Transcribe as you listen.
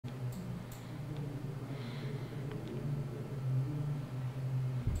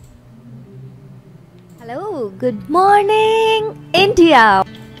Hello, good morning India.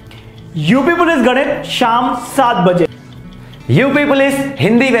 UP police गणित शाम 7 बजे। यूपी पुलिस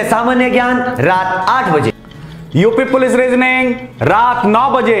हिंदी व सामान्य ज्ञान रात 8 बजे। यूपी पुलिस रीजनिंग रात 9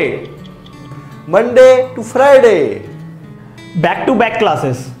 बजे। Monday to Friday back to back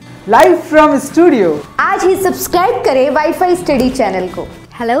classes live from studio. आज ही सब्सक्राइब करें वाईफाई स्टडी चैनल को।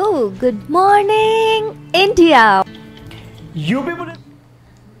 Hello, good morning India. UP police.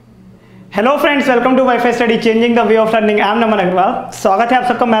 Hello friends, welcome to wifi study changing the way of learning. I am नमन अग्रवाल। स्वागत है आप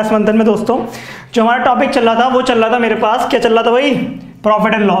सबका maths मंथन में। दोस्तों, जो हमारा टॉपिक चल रहा था वो चल रहा था मेरे पास, क्या चल रहा था भाई?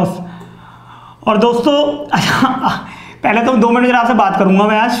 Profit and loss. और दोस्तों पहले तो 2 मिनट जरा आपसे बात करूंगा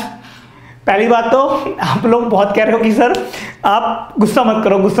मैं आज। पहली बात तो आप लोग बहुत कह रहे हो कि सर आप गुस्सा मत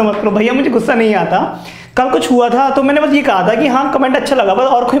करो, गुस्सा मत करो। भैया मुझे गुस्सा नहीं आता। कल कुछ हुआ था तो मैंने बस ये कहा था कि हाँ कमेंट अच्छा लगा, बस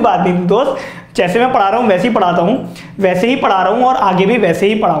और कोई बात नहीं। दोस्त, जैसे मैं पढ़ा रहा हूँ वैसे ही पढ़ाता हूँ, वैसे ही पढ़ा रहा हूँ और आगे भी वैसे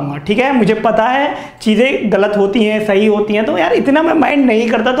ही पढ़ाऊंगा। ठीक है, मुझे पता है चीज़ें गलत होती हैं, सही होती हैं, तो यार इतना मैं माइंड नहीं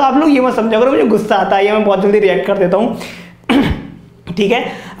करता। तो आप लोग ये मत समझो अगर मुझे गुस्सा आता है या मैं बहुत जल्दी रिएक्ट कर देता हूँ। ठीक है,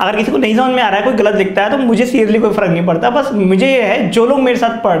 अगर किसी को नहीं समझ में आ रहा है, कोई गलत दिखता है तो मुझे सीरियसली कोई फर्क नहीं पड़ता। बस मुझे ये है जो लोग मेरे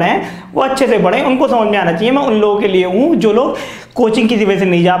साथ पढ़ रहे हैं वो अच्छे से पढ़ें, उनको समझ में आना चाहिए। मैं उन लोगों के लिए हूँ जो लोग कोचिंग किसी वजह से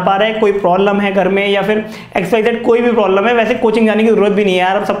नहीं जा पा रहे, कोई प्रॉब्लम है घर में या फिर एक्सवाइजेड कोई भी प्रॉब्लम है। वैसे कोचिंग जाने की जरूरत भी नहीं है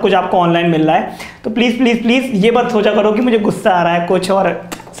यार, अब सब कुछ आपको ऑनलाइन मिल रहा है। तो प्लीज़ प्लीज़ प्लीज़ ये बात सोचा करो कि मुझे गुस्सा आ रहा है कुछ, और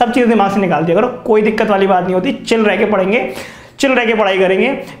सब चीज़ दिमाग से निकाल दिया करो। कोई दिक्कत वाली बात नहीं होती, चिल रह के पढ़ेंगे, चिल रह के पढ़ाई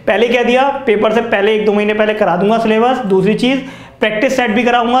करेंगे। पहले क्या दिया, पेपर से पहले 1-2 महीने पहले करा दूंगा सिलेबस। दूसरी चीज़ प्रैक्टिस सेट भी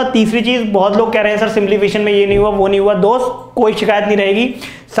कराऊंगा। तीसरी चीज़, बहुत लोग कह रहे हैं सर सिंप्लीफिकेशन में ये नहीं हुआ वो नहीं हुआ। दोस्त, कोई शिकायत नहीं रहेगी,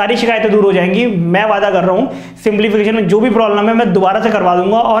 सारी शिकायतें दूर हो जाएंगी। मैं वादा कर रहा हूँ सिंप्लीफिकेशन में जो भी प्रॉब्लम है मैं दोबारा से करवा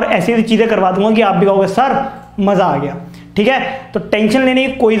दूंगा और ऐसी ऐसी चीज़ें करवा दूंगा कि आप भी कहोगे सर मज़ा आ गया। ठीक है, तो टेंशन लेने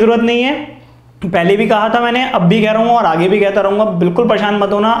की कोई ज़रूरत नहीं है। पहले भी कहा था मैंने, अब भी कह रहा हूँ और आगे भी कहता रहूँगा, बिल्कुल परेशान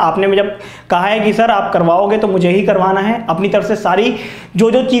मत होना। आपने मुझे जब कहा है कि सर आप करवाओगे तो मुझे ही करवाना है। अपनी तरफ से सारी जो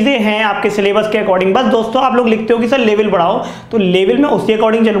जो चीज़ें हैं आपके सिलेबस के अकॉर्डिंग। बस दोस्तों, आप लोग लिखते हो कि सर लेवल बढ़ाओ, तो लेवल में उसी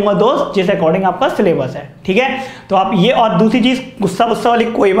अकॉर्डिंग चलूंगा दोस्त जिस अकॉर्डिंग आपका सिलेबस है। ठीक है, तो आप ये, और दूसरी चीज़ गुस्सा गुस्सा वाली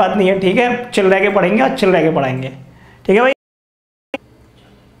कोई बात नहीं है। ठीक है, चिल रह के पढ़ेंगे और चिल रह के पढ़ाएंगे। ठीक है भाई।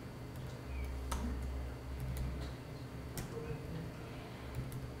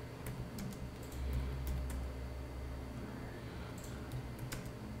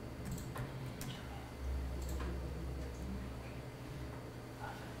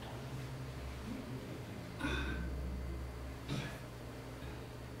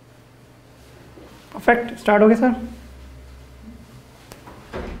 परफेक्ट, स्टार्ट हो गया सर।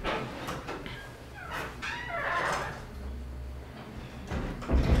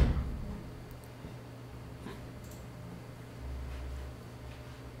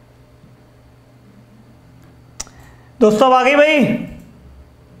 दोस्तों अब आ गई भाई,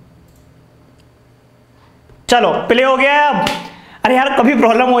 चलो प्ले हो गया अब। अरे यार कभी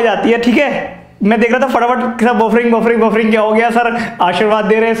प्रॉब्लम हो जाती है। ठीक है, मैं देख रहा था फटाफट बफरिंग बफरिंग बफरिंग, क्या हो गया सर? आशीर्वाद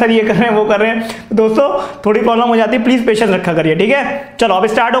दे रहे हैं सर, ये कर रहे हैं वो कर रहे हैं। दोस्तों थोड़ी प्रॉब्लम हो जाती है, प्लीज पेशेंस रखा करिए। ठीक है, चलो अब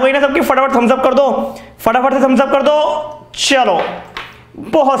स्टार्ट हो गई ना सबकी, फटाफट थम्स अप कर दो, फटाफट से थम्स अप कर दो। चलो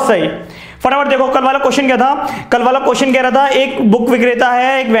बहुत सही, फटाफट देखो। कल वाला क्वेश्चन क्या था? कल वाला क्वेश्चन कह रहा था एक बुक विक्रेता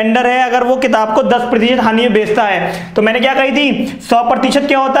है, एक वेंडर है, अगर वो किताब को 10% हानि में बेचता है तो मैंने क्या कही थी, 100%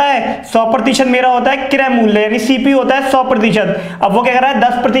 क्या होता है? 100% मेरा होता है क्रय मूल्य, यानी सीपी होता है 100%। अब वो क्या कर रहा है,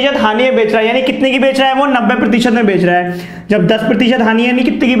 10% हानि में बेच रहा है, यानी कितने की बेच रहा है वो? 90% में बेच रहा है। जब 10% हानि यानी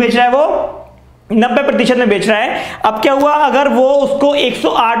कितने की बेच रहा है वो? 90% में बेच रहा है। अब क्या हुआ, अगर वो उसको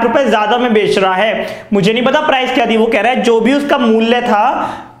 108 रुपए ज्यादा में बेच रहा है, मुझे नहीं पता प्राइस क्या थी, वो कह रहा है जो भी उसका मूल्य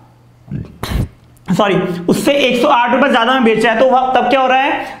था, सॉरी उससे 108 रुपए ज्यादा में बेच रहा है, तो तब क्या हो रहा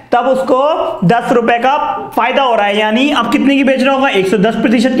है, तब उसको 10 रुपए का फायदा हो रहा है। यानी अब कितने की बेच रहा होगा?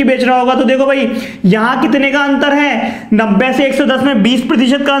 110% की बेच रहा होगा। तो देखो भाई यहां कितने का अंतर है, 90 से 110 में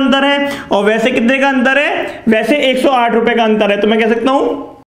 20% का अंतर है, और वैसे कितने का अंतर है? वैसे 108 रुपए का अंतर है। तो मैं कह सकता हूं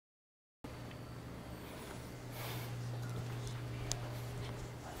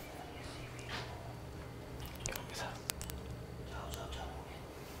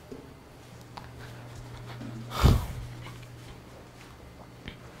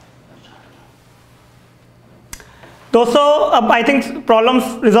दोस्तों, अब आई थिंक प्रॉब्लम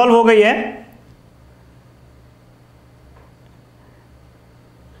रिजॉल्व हो गई है।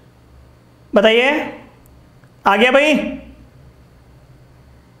 बताइए, आ गया भाई?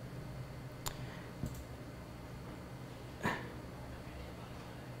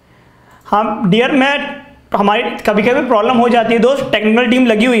 हाँ डियर, मैं हमारी कभी कभी प्रॉब्लम हो जाती है दोस्त, टेक्निकल टीम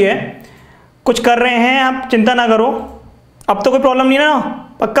लगी हुई है, कुछ कर रहे हैं, आप चिंता ना करो। अब तो कोई प्रॉब्लम नहीं ना,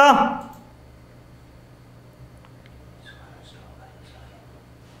 पक्का?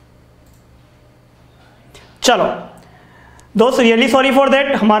 चलो दोस्त, रियली सॉरी फॉर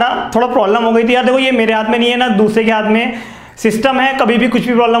दैट, हमारा थोड़ा प्रॉब्लम हो गई थी यार। देखो ये मेरे हाथ में नहीं है ना, दूसरे के हाथ में सिस्टम है, कभी भी कुछ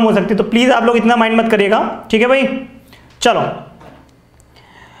भी प्रॉब्लम हो सकती है, तो प्लीज़ आप लोग इतना माइंड मत करिएगा, ठीक है भाई। चलो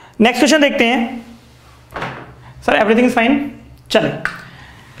नेक्स्ट क्वेश्चन देखते हैं। सर एवरीथिंग इज फाइन, चले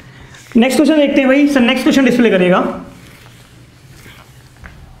नेक्स्ट क्वेश्चन देखते हैं भाई। सर नेक्स्ट क्वेश्चन डिस्प्ले करिएगा।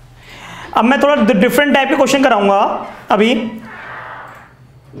 अब मैं थोड़ा डिफरेंट टाइप के क्वेश्चन कराऊंगा। अभी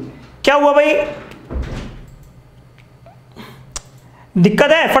क्या हुआ भाई,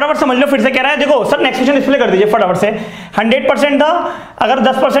 दिक्कत है, फटाफट समझ लो। फिर से कह रहा है, देखो सर नेक्स्ट क्वेश्चन डिस्प्ले कर दीजिए फटाफट से। 100% था, अगर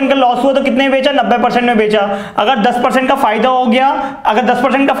 10% का लॉस हुआ तो कितने में बेचा, 90% में बेचा। अगर 10% का फायदा हो गया, अगर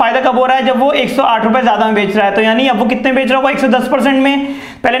 10% का फायदा कब हो रहा है, जब वो 108 रुपए ज्यादा में बेच रहा है, तो यानी अब वो कितने बेच रहा होगा, 110% में।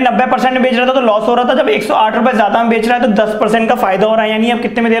 पहले 90% में बेच रहा था तो लॉस हो रहा था, जब 108 रुपए ज्यादा में बेच रहा है तो 10% का फायदा हो रहा है, यानी अब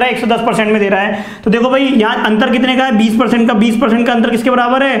कितने में दे रहा है, 110% में दे रहा है। तो देखो भाई यहाँ अंतर कितने का है, 20% का। 20% का अंतर किसके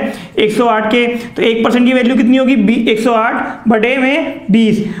बराबर है, 108 के। तो 1% की वैल्यू कितनी होगी, 108 बटे में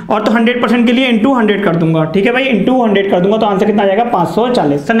 20, और तो 100% के लिए इंटू 100 कर दूंगा, ठीक है भाई, इंटू 100 कर दूंगा, तो आंसर कितना आ जाएगा,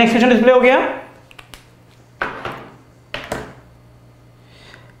 540। सर नेक्स्ट क्वेश्चन डिस्प्ले हो गया।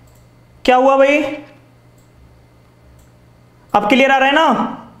 क्या हुआ भाई, अब क्लियर आ रहा है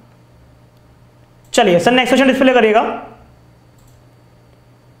ना। चलिए सर नेक्स्ट क्वेश्चन डिस्प्ले करिएगा।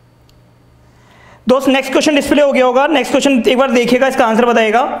 दोस्त नेक्स्ट क्वेश्चन डिस्प्ले हो गया होगा। नेक्स्ट क्वेश्चन एक बार देखिएगा, इसका आंसर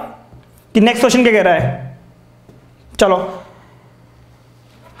बताइएगा कि नेक्स्ट क्वेश्चन क्या कह रहा है। चलो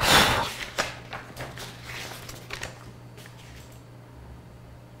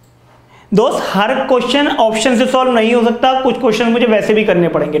दोस्त, हर क्वेश्चन ऑप्शन से सॉल्व नहीं हो सकता, कुछ क्वेश्चन मुझे वैसे भी करने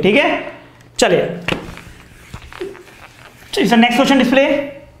पड़ेंगे, ठीक है। चलिए सर नेक्स्ट क्वेश्चन डिस्प्ले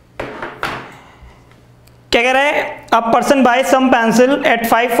क्या कह रहा है, a person by some pencil eight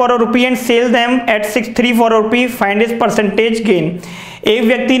 5 for a rupee and sell them at 3 for a rupee, find his percentage gain. एक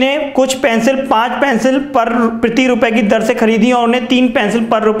व्यक्ति ने कुछ पेंसिल 5 पेंसिल पर प्रति रुपए की दर से खरीदी और उन्हें 3 पेंसिल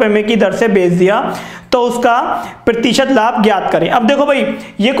पर रुपए में की दर से बेच दिया, तो उसका प्रतिशत लाभ ज्ञात करें। अब देखो भाई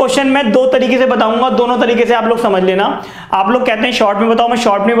ये क्वेश्चन मैं दो तरीके से बताऊंगा, दोनों तरीके से आप लोग समझ लेना। आप लोग कहते हैं शॉर्ट में बताओ, मैं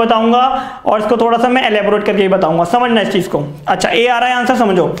शॉर्ट में बताऊंगा, और इसको थोड़ा सा मैं एलेबोरेट करके ही बताऊंगा, समझना इस चीज को। अच्छा ए आ रहा है आंसर,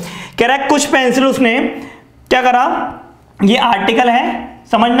 समझो। कह रहा है कुछ पेंसिल उसने क्या करा, ये आर्टिकल है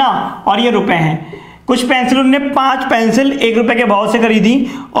समझना, और ये रुपए हैं। कुछ पेंसिल उन्होंने 5 पेंसिल 1 रुपए के भाव से खरीदी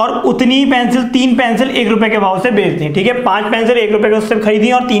और उतनी ही पेंसिल 3 पेंसिल 1 रुपए के भाव से बेच दी, ठीक है। 5 पेंसिल 1 रुपए के उससे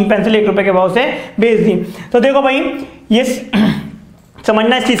खरीदी और 3 पेंसिल 1 रुपए के भाव से बेच दी। तो देखो भाई ये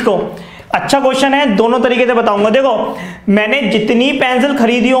समझना इस चीज को, अच्छा क्वेश्चन है, दोनों तरीके से बताऊंगा। देखो मैंने जितनी पेंसिल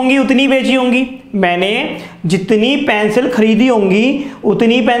खरीदी होंगी उतनी बेची होंगी, मैंने जितनी पेंसिल खरीदी होंगी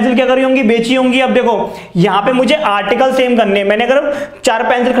उतनी पेंसिल क्या करी होंगी, बेची होंगी। अब देखो यहाँ पे मुझे आर्टिकल सेम करने, मैंने अगर 4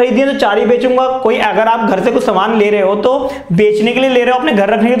 पेंसिल खरीदी है तो 4 ही बेचूंगा। कोई अगर आप घर से कुछ सामान ले रहे हो तो बेचने के लिए ले रहे हो, अपने घर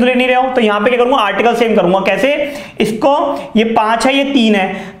रखने के लिए तो ले नहीं रहे हो, तो यहाँ पे क्या करूंगा, आर्टिकल सेम करूंगा। कैसे, इसको ये 5 है ये 3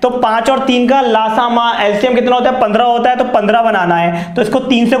 है, तो 5 और 3 का लासामा एलसीएम कितना होता है, 15 होता है, तो 15 बनाना है, तो इसको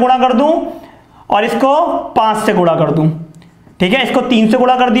 3 से गुणा कर दूं और इसको 5 से गुणा कर दूं, ठीक है। इसको 3 से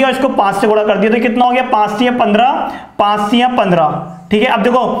गुणा कर दिया और इसको 5 से गुणा कर दिया, तो कितना हो गया, 5 से 15, 5 से 15, ठीक है। अब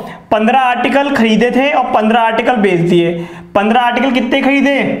देखो 15 आर्टिकल खरीदे थे और 15 आर्टिकल बेच दिए। 15 आर्टिकल कितने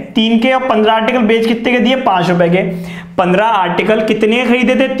खरीदे, 3 के, और 15 आर्टिकल बेच कितने के दिए, 5 रुपए के। 15 आर्टिकल कितने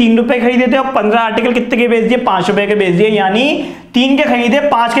खरीदे थे, 3 रुपए खरीदे थे, और 15 आर्टिकल कितने के बेच दिए, 5 रुपए के बेच दिए, यानी 3 के खरीदे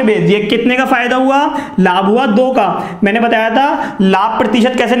 5 के बेच दिए। कितने का फायदा हुआ, लाभ हुआ 2 का। मैंने बताया था लाभ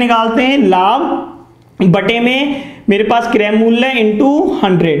प्रतिशत कैसे निकालते हैं, लाभ बटे में मेरे पास क्रय मूल्य इंटू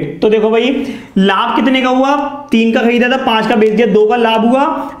 100। तो देखो भाई लाभ कितने का हुआ, 3 का खरीदा था 5 का बेच दिया, 2 का लाभ हुआ,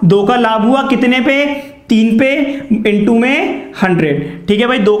 2 का लाभ हुआ कितने पे, 3 पे इंटू में 100, ठीक है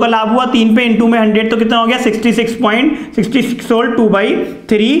भाई। 2 का लाभ हुआ 3 पे इंटू में 100, तो कितना हो गया 66.66 सोल्ड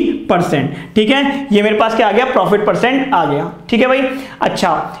 2/3%, ठीक है। ये मेरे पास क्या आ गया, प्रॉफिट परसेंट आ गया, ठीक है भाई।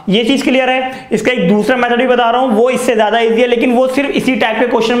 अच्छा ये चीज क्लियर है। इसका एक दूसरा मेथड भी बता रहा हूं, वो इससे ज्यादा इजी है, लेकिन वो सिर्फ इसी टाइप के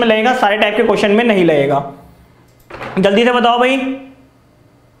क्वेश्चन में लगेगा, सारे टाइप के क्वेश्चन में नहीं लगेगा। जल्दी से बताओ भाई,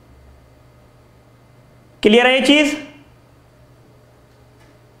 क्लियर है ये चीज,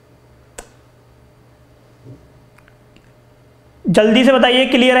 जल्दी से बताइए,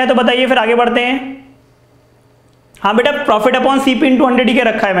 क्लियर है तो बताइए, फिर आगे बढ़ते हैं। हाँ बेटा प्रॉफिट अपॉन सीपी इंटू 100 के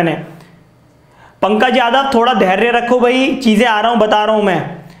रखा है मैंने। पंकज यादव थोड़ा धैर्य रखो भाई, चीजें आ रहा हूं, बता रहा हूं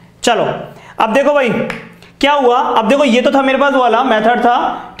मैं। चलो अब देखो भाई क्या हुआ, अब देखो ये तो था मेरे पास वाला मेथड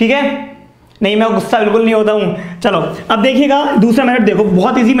था, ठीक है, नहीं मैं गुस्सा बिल्कुल नहीं होता हूं। चलो अब देखिएगा दूसरा मेथड, देखो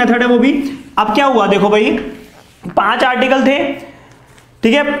बहुत इजी मेथड है वो भी। अब क्या हुआ देखो भाई, 5 आर्टिकल थे,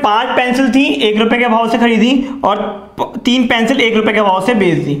 ठीक है, 5 पेंसिल थी 1 रुपए के भाव से खरीदी और 3 पेंसिल 1 रुपए के भाव से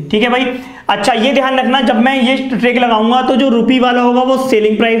बेच दी। ठीक है भाई। अच्छा ये ध्यान रखना, जब मैं ये ट्रिक लगाऊंगा तो जो रुपी वाला होगा वो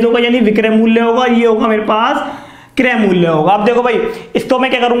सेलिंग प्राइस होगा यानी विक्रय मूल्य होगा, ये होगा मेरे पास क्रय मूल्य होगा। अब देखो भाई इसको मैं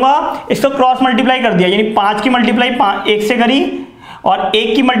क्या करूंगा, इसको क्रॉस मल्टीप्लाई कर दिया, यानी 5 की मल्टीप्लाई 1 से करी और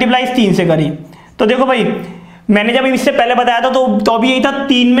 1 की मल्टीप्लाई 3 से करी। तो देखो भाई मैंने जब इससे पहले बताया था तो भी यही था,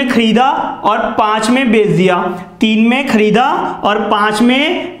 3 में खरीदा और 5 में बेच दिया, 3 में खरीदा और 5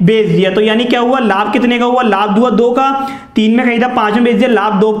 में बेच दिया। तो यानी क्या हुआ, लाभ कितने का हुआ, लाभ हुआ 2 का। 3 में खरीदा 5 में बेच दिया,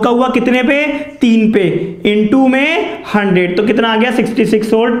 लाभ 2 का हुआ, कितने पे, 3 पे, इनटू में 100। तो कितना आ गया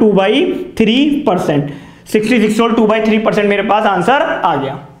 66 और 2/3%। 66 और 2/3% मेरे पास आंसर आ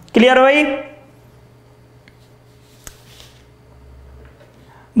गया। क्लियर है भाई?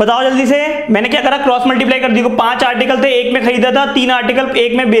 बताओ जल्दी से। मैंने क्या करा, क्रॉस मल्टीप्लाई कर दी। 5 आर्टिकल थे, 1 में खरीदा था, 3 आर्टिकल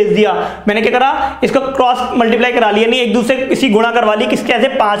 1 में बेच दिया। मैंने क्या करा, इसको क्रॉस मल्टीप्लाई करा लिया, नहीं एक दूसरे इसी गुणा करवा ली। किसके ऐसे,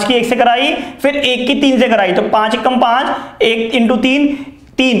 5 की 1 से कराई, फिर 1 की 3 से कराई। तो 5 कम 5, 1 इंटू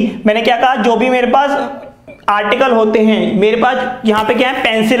 3। मैंने क्या कहा, जो भी मेरे पास आर्टिकल होते हैं, मेरे पास यहाँ पे क्या है,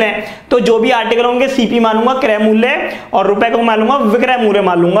 पेंसिल है, तो जो भी आर्टिकल होंगे सीपी मानूंगा क्रय मूल्य, और रुपए को मानूंगा विक्रय मूल्य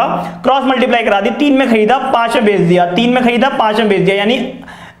मान लूंगा। क्रॉस मल्टीप्लाई करा दी, 3 में खरीदा 5 में बेच दिया, 3 में खरीदा 5 में बेच दिया, यानी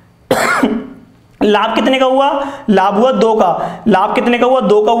लाभ कितने का हुआ, लाभ हुआ 2 का। लाभ कितने का हुआ,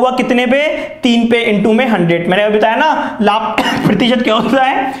 2 का हुआ, कितने पे, 3 पे, इनटू में 100। मैंने अभी बताया ना लाभ प्रतिशत क्या होता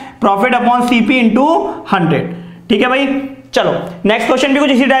है, प्रॉफिट अपॉन सीपी इनटू 100। ठीक है भाई। चलो नेक्स्ट क्वेश्चन भी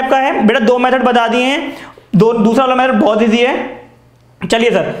कुछ इसी टाइप का है। बेटा 2 मेथड बता दिए हैं, दूसरा वाला मेथड बहुत इजी है।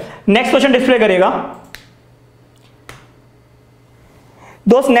 चलिए सर नेक्स्ट क्वेश्चन डिस्प्ले करेगा।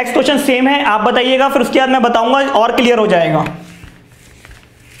 दोस्त नेक्स्ट क्वेश्चन सेम है, आप बताइएगा, फिर उसके बाद मैं बताऊंगा और क्लियर हो जाएगा।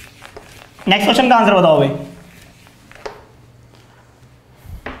 नेक्स्ट क्वेश्चन का आंसर बताओ भाई।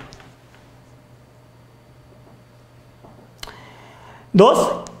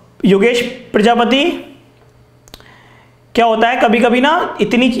 दोस्त योगेश प्रजापति, क्या होता है कभी कभी ना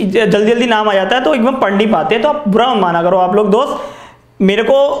इतनी जल्दी जल्दी नाम आ जाता है तो एकदम पढ़ नहीं पाते, तो आप बुरा मत माना करो आप लोग। दोस्त मेरे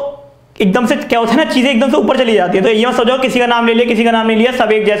को एकदम से क्या होता है ना, चीजें एकदम से ऊपर चली जाती है, तो ये मत सोचो किसी का नाम ले लिया किसी का नाम नहीं लिया,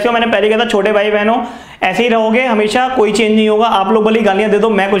 सब एक जैसे हो। मैंने पहले कहा था छोटे भाई बहनों ऐसे ही रहोगे हमेशा, कोई चेंज नहीं होगा। आप लोग भले गालियां दे दो,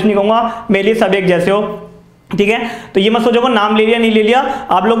 मैं कुछ नहीं कहूंगा, मेरे लिए सब एक जैसे हो। ठीक है, तो ये मत सोचो नाम ले लिया नहीं ले लिया,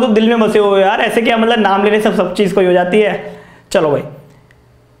 आप लोग तो दिल में बसे हो यार, ऐसे क्या मतलब नाम लेने सब चीज कोई हो जाती है। चलो भाई,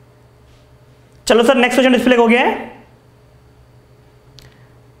 चलो सर नेक्स्ट क्वेश्चन डिस्प्ले हो गया है।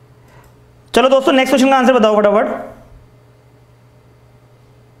 चलो दोस्तों नेक्स्ट क्वेश्चन का आंसर बताओ फटाफट।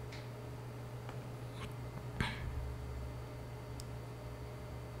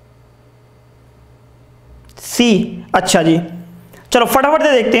 सी, अच्छा जी, चलो फटाफट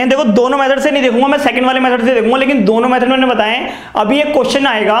से देखते हैं। देखो दोनों मेथड से नहीं देखूंगा मैं, सेकंड वाले मेथड से देखूंगा, लेकिन दोनों मेथड मैंने बताए हैं। अभी एक क्वेश्चन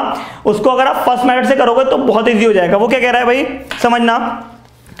आएगा, उसको अगर आप फर्स्ट मेथड से करोगे तो बहुत इजी हो जाएगा। वो क्या कह रहा है भाई, समझना।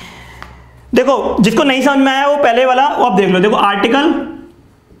 देखो जिसको नहीं समझ में आया वो पहले वाला वो आप देख लो। देखो आर्टिकल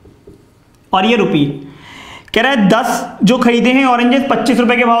और ये रुपी, कह रहा है 10 जो खरीदे हैं ऑरेंजेस 25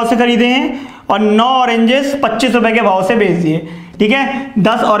 रुपए के भाव से खरीदे हैं और 9 ऑरेंजेस 25 रुपए के भाव से बेच दिए। ठीक है,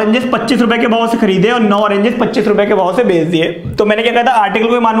 10 ऑरेंजेस 25 रुपए के भाव से खरीदे और 9 ऑरेंजेस 25 रुपए के भाव से बेच दिए। तो मैंने क्या कहा था, आर्टिकल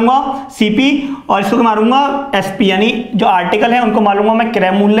को मानूंगा सीपी और इसको मानूंगा एसपी, यानी जो आर्टिकल है उनको मानूंगा मैं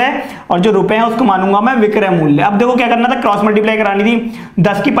क्रय मूल्य और जो रुपए हैं उसको मानूंगा मैं विक्रय मूल्य। अब देखो क्या करना था, क्रॉस मल्टीप्लाई करानी थी।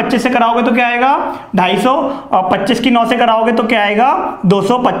 10 की 25 से कराओगे तो क्या आएगा 250 और 25 की 9 से कराओगे तो क्या आएगा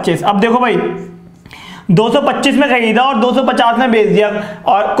 225। अब देखो भाई 225 में खरीदा और 250 में बेच दिया,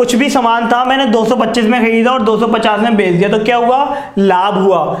 और कुछ भी सामान था मैंने 225 में खरीदा और 250 में बेच दिया, तो क्या हुआ, लाभ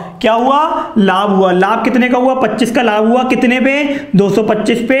हुआ। क्या हुआ, लाभ हुआ। लाभ कितने का हुआ, 25 का लाभ हुआ, कितने पे,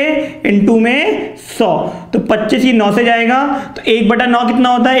 225 पे, इनटू में 100। तो 25 ही 9 से जाएगा, तो 1/9 कितना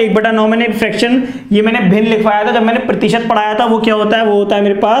होता है, 1/9 मैंने फ्रैक्शन ये मैंने भिन्न लिखवाया था जब मैंने प्रतिशत पढ़ाया था, वो क्या होता है, वो होता है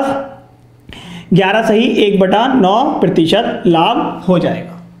मेरे पास 11 सही 1/9% लाभ हो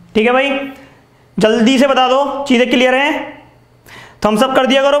जाएगा। ठीक है भाई, जल्दी से बता दो, चीजें क्लियर हैं, थम्स अप कर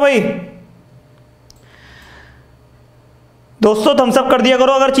दिया करो भाई दोस्तों, थम्स अप कर दिया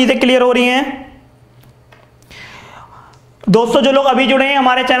करो अगर चीजें क्लियर हो रही हैं। दोस्तों जो लोग अभी जुड़े हैं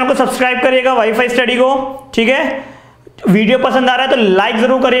हमारे चैनल को सब्सक्राइब करिएगा वाईफाई स्टडी को। ठीक है, वीडियो पसंद आ रहा है तो लाइक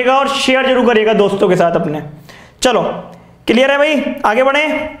जरूर करिएगा और शेयर जरूर करिएगा दोस्तों के साथ अपने। चलो क्लियर है भाई, आगे बढ़े।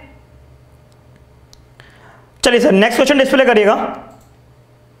 चलिए सर नेक्स्ट क्वेश्चन डिस्प्ले करिएगा।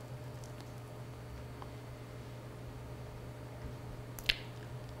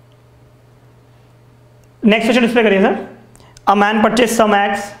 नेक्स्ट क्वेश्चन डिस्प्ले करिए sir. A man purchase some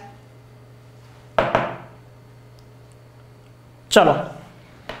eggs. चलो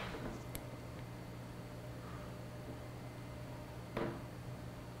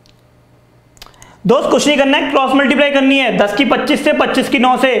दोस्त कुछ नहीं करना है, क्रॉस मल्टीप्लाई करनी है। 10 की 25 से, 25 की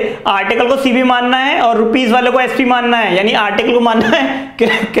 9 से। आर्टिकल को सीबी मानना है और रुपीस वाले को एसपी मानना है, यानी आर्टिकल को मानना है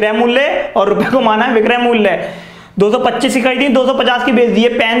क्रय मूल्य और रुपए को मानना है विक्रय मूल्य। 225 की खरीदी, 250 की बेच दी।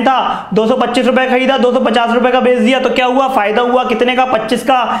 पेन था 225 रुपए खरीदा, 250 रुपए का बेच दिया, तो क्या हुआ, फायदा हुआ कितने का, 25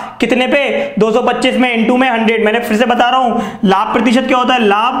 का। कितने पे, 225 में, इंटू में 100। मैंने फिर से बता रहा हूं, लाभ प्रतिशत क्या होता है,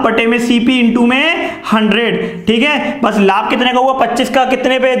 लाभ बटे में सीपी इंटू में 100। ठीक है, बस लाभ कितने का हुआ, 25 का,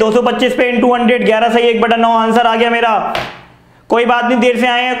 कितने पे, 225 पे इंटू 100, 11 सही 1/9 आंसर आ गया मेरा। कोई बात नहीं, देर से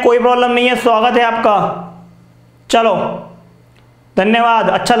आए हैं, कोई प्रॉब्लम नहीं है, स्वागत है आपका। चलो धन्यवाद,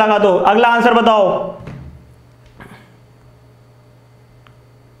 अच्छा लगा। तो अगला आंसर बताओ।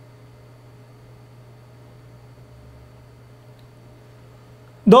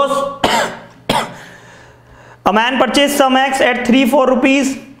 दोस्त a man purchased some eggs at 3-4 rupees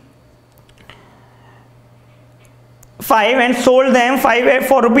 5 and sold them 5 at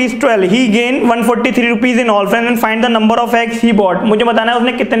 4 rupees 12. He gained 143 rupees in all. And find the number of eggs he bought. मुझे बताना है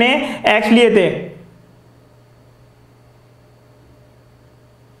उसने कितने eggs लिए थे।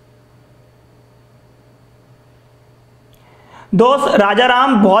 दोस्त राजा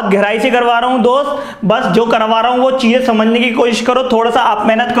राम बहुत गहराई से करवा रहा हूं दोस्त, बस जो करवा रहा हूं वो चीजें समझने की कोशिश करो। थोड़ा सा आप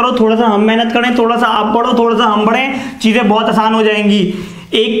मेहनत करो, थोड़ा सा हम मेहनत करें, थोड़ा सा आप पढ़ो, थोड़ा सा हम पढ़ें, चीजें बहुत आसान हो जाएंगी।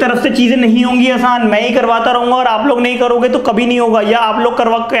 एक तरफ से चीजें नहीं होंगी आसान, मैं ही करवाता रहूंगा और आप लोग नहीं करोगे तो कभी नहीं होगा, या आप लोग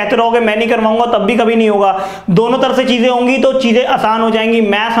करवा कहते रहोगे मैं नहीं करवाऊंगा तब भी कभी नहीं होगा। दोनों तरफ से चीजें होंगी तो चीजें आसान हो जाएंगी।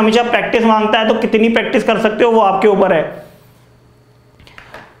 मैथ्स हमेशा प्रैक्टिस मांगता है, तो कितनी प्रैक्टिस कर सकते हो वो आपके ऊपर है।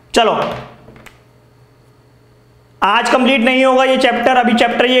 चलो आज कंप्लीट नहीं होगा ये चैप्टर, अभी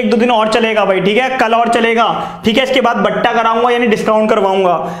चैप्टर ये 1-2 दिन और चलेगा भाई, ठीक है, कल और चलेगा, ठीक है। इसके बाद बट्टा कराऊंगा यानी डिस्काउंट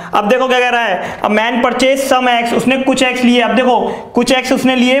करवाऊंगा। अब देखो क्या कह रहा है, अब मैन परचेज सम एक्स, उसने कुछ एक्स लिए। अब देखो कुछ एक्स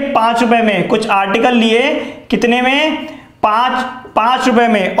उसने लिए 5 रुपए में, कुछ आर्टिकल लिए कितने में, 5 रुपए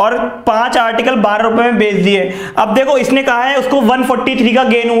में, और 5 आर्टिकल 12 रुपए में बेच दिए। अब देखो इसने कहा है उसको 143 का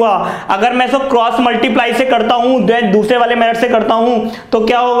गेन हुआ। अगर मैं इसको क्रॉस मल्टीप्लाई से करता हूं, दूसरे वाले मेथड से करता हूं, तो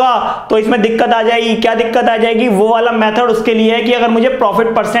क्या होगा, तो इसमें दिक्कत आ जाएगी। क्या दिक्कत आ जाएगी, वो वाला मेथड उसके लिए है कि अगर मुझे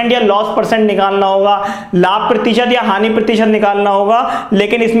प्रॉफिट परसेंट या लॉस परसेंट निकालना होगा, लाभ प्रतिशत या हानि प्रतिशत निकालना होगा,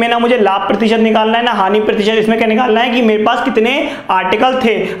 लेकिन इसमें ना मुझे लाभ प्रतिशत निकालना है ना हानि प्रतिशत। इसमें क्या निकालना है कि मेरे पास कितने आर्टिकल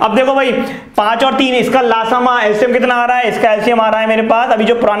थे। अब देखो भाई 5 और 3, इसका लासामा एलसीएम कितना आ रहा है, इसका एलसीएम आ रहा है मेरे पास, अभी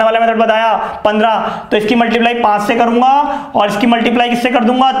जो पुराना वाला मेथड बताया 15, तो इसकी मल्टीप्लाई 5 से करूंगा और इसकी मल्टीप्लाई किससे कर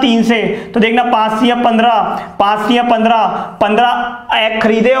दूंगा, 3 से। तो देखना 5 या 15, 5 या 15 एक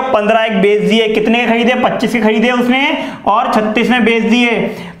खरीदे और 15 एक बेच दिए। कितने खरीदे, 25 के खरीदे उसने और 36 में बेच दिए।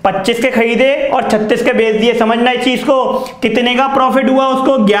 25 के खरीदे और 36 के बेच दिए। समझना इस चीज को, कितने का प्रॉफिट हुआ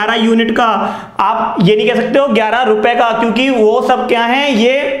उसको, 11 यूनिट का। आप ये नहीं कह सकते हो 11 रुपए का, क्योंकि वो सब क्या है,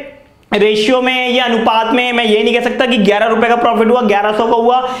 ये रेशियो में या अनुपात में। मैं ये नहीं कह सकता कि 11 रुपए का प्रॉफिट हुआ, 1100 का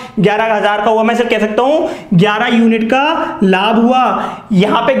हुआ, 11,000 का हुआ। मैं सिर्फ कह सकता हूं 11 यूनिट का लाभ हुआ।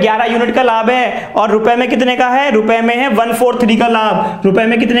 यहां पे 11 यूनिट का लाभ है और रुपए में कितने का है, रुपए में है 143 का लाभ। रुपए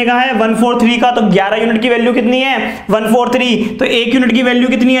में कितने का है, 143 का। तो 11 यूनिट की वैल्यू कितनी है, 143। तो 1 यूनिट की वैल्यू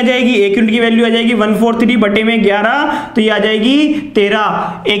कितनी आ जाएगी, 1 यूनिट की वैल्यू आ जाएगी 143 बटे में 11, तो ये आ जाएगी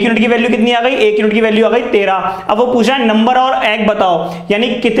 13। 1 यूनिट की वैल्यू कितनी आ गई, 1 यूनिट की वैल्यू आ गई 13। अब वो पूछा नंबर और एग बताओ,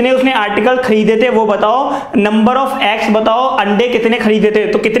 यानी कितने उसने आर्टिकल खरीदे थे वो बताओ, नंबर ऑफ एक्स बताओ, अंडे कितने खरीदे थे।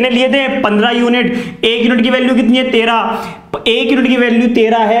 तो कितने लिए थे, 15 यूनिट। 1 यूनिट की वैल्यू कितनी है, 13। 1 यूनिट की वैल्यू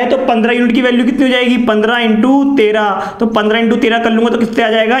 13 है, तो 15 यूनिट की वैल्यू कितनी हो जाएगी, 15 इंटू 13। तो 15 इंटू 13 कर लूंगा तो कितने आ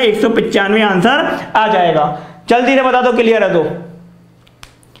जाएगा, 195 आंसर आ जाएगा। जल्दी से बता दो, क्लियर है तो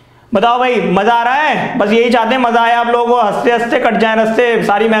बताओ भाई, मजा आ रहा है, बस यही चाहते हैं मजा आए आप लोगों को, हंसते हंसते कट जाए रस्ते,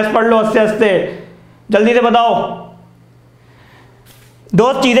 सारी मैथ्स पढ़ लो हंसते हंसते। जल्दी से बताओ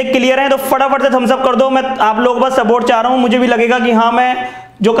दोस्त, चीजें क्लियर हैं तो फटाफट से थम्स अप कर दो। मैं आप लोगों को बस सपोर्ट चाह रहा हूं, मुझे भी लगेगा कि हाँ मैं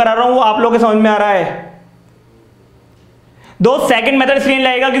जो करा रहा हूं वो आप लोगों के समझ में आ रहा है। दोस्त सेकंड मेथड इसलिए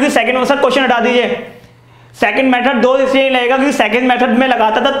लगेगा क्योंकि सेकंड, सर क्वेश्चन हटा दीजिए। सेकंड मेथड 2 इसलिए लगेगा क्योंकि सेकंड मेथड में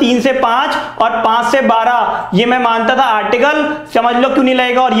लगाता था 3 से 5 और 5 से 12, ये मैं मानता था आर्टिकल, समझ लो क्यों नहीं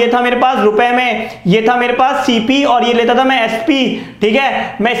लगेगा। और ये था मेरे पास रुपए में, ये था मेरे पास सीपी और ये लेता था मैं एसपी, ठीक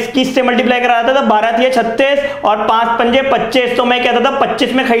है। मैं किस से मल्टीप्लाई कराता था, 12 थी 36 और 5 पंजे 25, तो मैं कहता था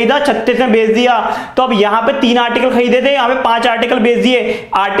 25 में खरीदा 36 में बेच दिया। तो अब यहाँ पे 3 आर्टिकल खरीदे थे, यहाँ पे 5 आर्टिकल बेच दिए।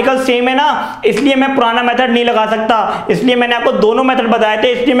 आर्टिकल सेम है ना, इसलिए मैं पुराना मेथड नहीं लगा सकता, इसलिए मैंने आपको दोनों मेथड बताए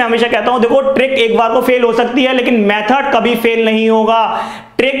थे। इसलिए मैं हमेशा कहता हूं देखो ट्रिक एक बार को फेल हो सकती है लेकिन मेथड कभी फेल नहीं होगा।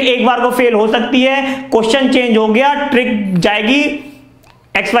 ट्रिक एक बार को फेल हो सकती है, क्वेश्चन चेंज हो गया, ट्रिक जाएगी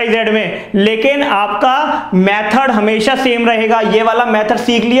XYZ में, लेकिन आपका मेथड हमेशा सेम रहेगा। ये वाला मेथड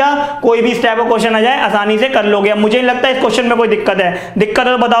सीख लिया, कोई भी इस टाइप का क्वेश्चन आ जाए आसानी से कर लोगे। अब मुझे नहीं लगता इस क्वेश्चन में कोई दिक्कत है, दिक्कत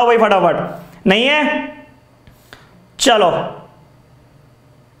है तो बताओ भाई फटाफट, नहीं है। चलो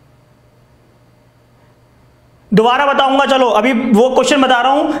दोबारा बताऊंगा, चलो अभी वो क्वेश्चन बता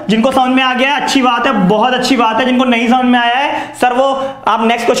रहा हूं, जिनको समझ में आ गया है अच्छी बात है, बहुत अच्छी बात है। जिनको नहीं समझ में आया है सर, वो आप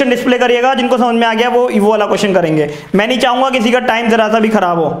नेक्स्ट क्वेश्चन डिस्प्ले करिएगा, जिनको समझ में आ गया वो वाला क्वेश्चन करेंगे। मैं नहीं चाहूंगा किसी का टाइम जरा सा भी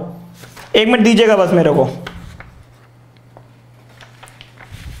खराब हो। 1 मिनट दीजिएगा बस मेरे को।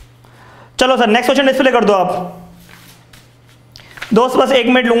 चलो सर नेक्स्ट क्वेश्चन डिस्प्ले कर दो आप दोस्त, बस 1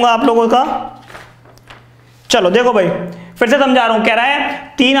 मिनट लूंगा आप लोगों का। चलो देखो भाई, फिर से समझा रहा हूं। कह रहा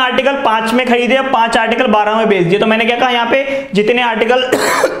है 3 आर्टिकल 5 में खरीदे, 5 आर्टिकल 12 में बेच दिए। तो मैंने क्या कहा यहाँ पे, जितने आर्टिकल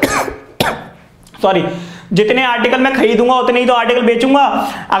सॉरी, जितने आर्टिकल मैं खरीदूंगा उतने ही तो आर्टिकल बेचूंगा।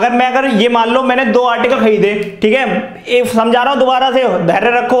 अगर ये मान लो मैंने 2 आर्टिकल खरीदे, ठीक है, समझा रहा हूं दोबारा से,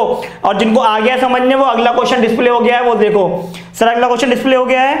 धैर्य रखो। और जिनको आ गया समझने, वो अगला क्वेश्चन डिस्प्ले हो गया है, वो देखो सर अगला क्वेश्चन डिस्प्ले हो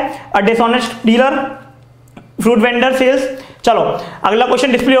गया है। अ dishonest dealer, fruit vendor sales. चलो अगला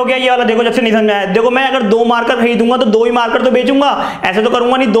क्वेश्चन डिस्प्ले हो गया, ये वाला देखो, जब से नहीं समझ आया। देखो मैं अगर 2 मार्कर खरीदूंगा तो 2 ही मार्कर तो बेचूंगा, ऐसे तो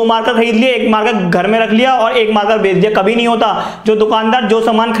करूंगा नहीं 2 मार्कर खरीद लिए, 1 मार्कर घर में रख लिया और 1 मार्कर बेच दिया, कभी नहीं होता। जो दुकानदार जो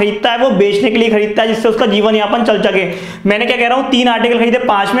सामान खरीदता है वो बेचने के लिए खरीदता है, जिससे उसका जीवन यापन चल सके। मैंने क्या कह रहा हूं, 3 आर्टिकल खरीदे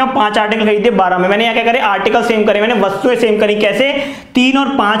 5 में और 5 आर्टिकल खरीदे 12 में। मैंने यहाँ क्या करे, आर्टिकल सेम करे, मैंने वस्तुएं सेम करी। कैसे? 3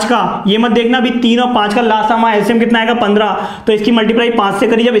 और 5 का, ये मत देखना अभी 3 और 5 का लास्ट हमारा एलसीएम कितना आएगा 15, तो इसकी मल्टीप्लाई 5 से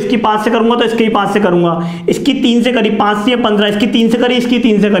करी। जब इसकी 5 से करूंगा तो इसकी 5 से करूंगा, इसकी 3 से करी, 5 से 15, इसकी 3 से करी, इसकी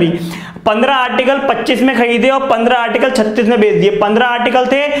 3 से करी। 15 आर्टिकल 25 में खरीदे और 15 आर्टिकल 36 में बेच दिए। 15 आर्टिकल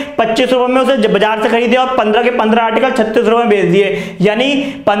थे 25 रुपए में, उसे बाजार से खरीदे और 15 के 15 आर्टिकल 36 रुपए में बेच दिए। यानी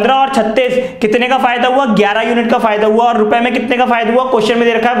 15 और 36 कितने का फायदा हुआ? 11 यूनिट का फायदा हुआ। और रुपए में कितने का फायदा हुआ? क्वेश्चन में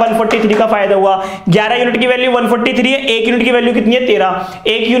दे रखा है 143 का फायदा हुआ। 11 यूनिट की वैल्यू 143 है, 1 यूनिट की वैल्यू कितनी है? 13।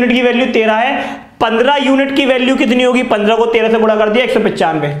 1 यूनिट की वैल्यू 13 है, 15 यूनिट की वैल्यू कितनी होगी? 15 को 13 से गुणा कर दिया,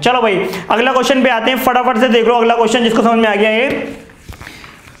 195। चलो भाई अगला क्वेश्चन पे आते हैं, फटाफट से देख लो अगला क्वेश्चन, जिसको समझ में आ गया ये।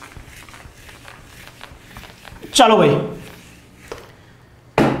 चलो भाई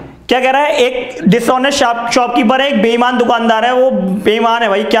क्या कह रहा है, एक डिसऑनेस्ट शॉपकीपर है, एक बेईमान दुकानदार है। वो बेईमान है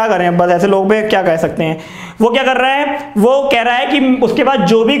भाई, क्या करें, बस ऐसे लोग पे क्या कह सकते हैं। वो क्या कर रहा है, वो कह रहा है कि उसके पास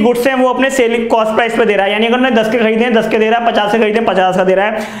जो भी गुड्स हैं वो अपने सेलिंग कॉस्ट प्राइस पे दे रहा है। यानी अगर उन्होंने 10 के खरीदे हैं 10 के दे रहा है, 50 के खरीदे हैं 50 का दे रहा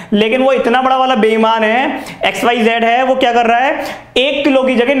है। लेकिन वो इतना बड़ा वाला बेईमान है, XYZ है, वो क्या कर रहा है, 1 किलो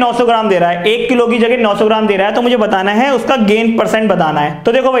की जगह 900 ग्राम दे रहा है। 1 किलो की जगह 900 ग्राम दे रहा है, तो मुझे बताना है उसका गेन % बताना है।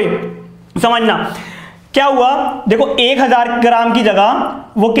 तो देखो भाई समझना क्या हुआ, देखो 1000 ग्राम की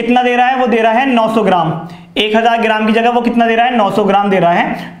जगह वो कितना दे रहा है, वो दे रहा है 900 ग्राम। 1000 ग्राम की जगह वो कितना दे रहा है? 900 ग्राम दे रहा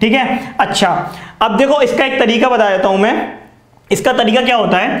है, ठीक है। अच्छा अब देखो इसका एक तरीका बता देता हूं मैं। इसका तरीका क्या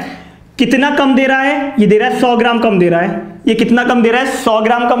होता है, कितना कम दे रहा है? ये दे रहा है 100 ग्राम कम दे रहा है। ये कितना कम दे रहा है? 100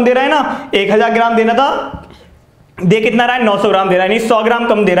 ग्राम कम दे रहा है ना। 1000 ग्राम देना था, दे कितना रहा है? 900 ग्राम दे रहा है, नहीं 100 ग्राम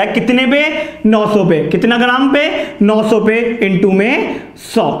कम दे रहा है। कितने पे? 900 पे। कितना ग्राम पे? 900 पे इंटू में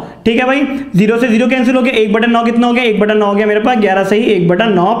 100, ठीक है भाई। 0 से 0 कैंसिल हो गया, 1/9 कितना हो गया? 1/9 हो गया मेरे पास, 11 सही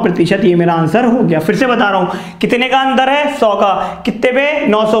 1/9%। ये मेरा आंसर हो गया। फिर से बता रहा हूं कितने का अंतर है? 100 का। कितने पे?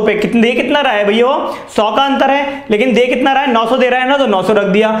 900 पे। दे कितना रहा है भैया? 100 का अंतर है, लेकिन दे कितना रहा है? 900 दे रहा है ना, तो 900 रख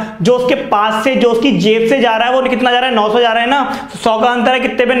दिया। जो उसके पास से, जो उसकी जेब से जा रहा है, वो कितना जा रहा है? 900 जा रहा है ना। 100 का अंतर है,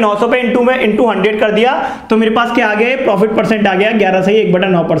 कितने पे? 900 पे इंटू 100 कर दिया, तो मेरे पास क्या आ गया? प्रॉफिट % आ गया 11 सही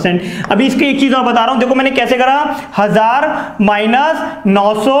 1/9%। अभी इसकी एक चीज और बता रहा हूं, देखो मैंने कैसे करा, 1000 माइनस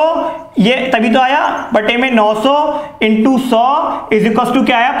 900, ये तभी तो आया बटे में 900 इंटू 100 इज इक्वल टू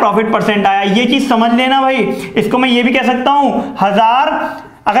क्या आया? प्रॉफिट % आया। ये चीज समझ लेना भाई। इसको मैं ये भी कह सकता हूं 1000,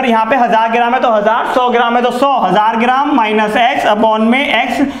 अगर यहां पे 1000 ग्राम है तो 1000, 100 ग्राम है तो 100, 1000 ग्राम माइनस x अपॉन में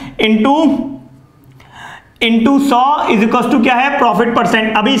x into 100 is equal to क्या है? प्रॉफिट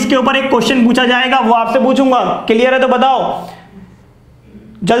 %। अभी इसके ऊपर एक क्वेश्चन पूछा जाएगा, वो आपसे पूछूंगा। क्लियर है तो बताओ,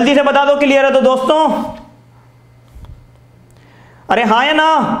 जल्दी से बता दो क्लियर है तो दोस्तों। अरे हाँ या ना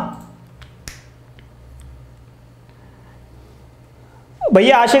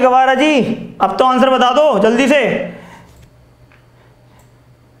भैया? आशिक गवारा जी अब तो आंसर बता दो जल्दी से।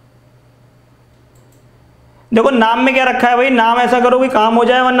 देखो नाम में क्या रखा है भाई, नाम ऐसा करो कि काम हो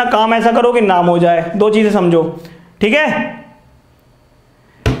जाए, वरना काम ऐसा करो कि नाम हो जाए। 2 चीजें समझो, ठीक है।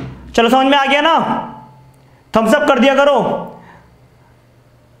 चलो समझ में आ गया ना? थम्स अप कर दिया करो।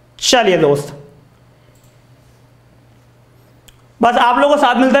 चलिए दोस्त, बस आप लोगों को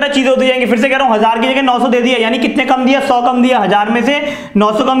साथ मिलता रहा, चीजें होती जाएंगी। फिर से कह रहा हूं 1000 की जगह 900 दे दिया, यानी कितने कम दिया? 100 कम दिया। 1000 में से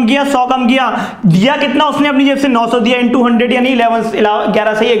 900 कम किया, 100 कम किया, दिया कितना उसने अपनी जेब से? 900 दिया इंटू 100, यानी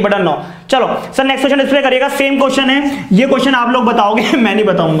 11 सही 1/9। चलो सर नेक्स्ट क्वेश्चन डिस्प्ले करिएगा। सेम क्वेश्चन है, ये क्वेश्चन आप लोग बताओगे मैं नहीं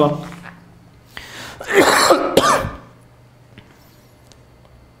बताऊंगा।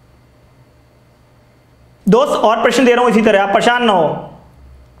 दोस्त और प्रश्न दे रहा हूं इसी तरह, आप परेशान ना हो।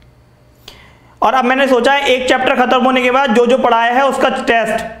 और अब मैंने सोचा है एक चैप्टर खत्म होने के बाद जो जो पढ़ाया है उसका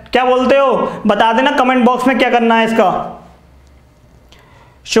टेस्ट, क्या बोलते हो? बता देना कमेंट बॉक्स में क्या करना है इसका।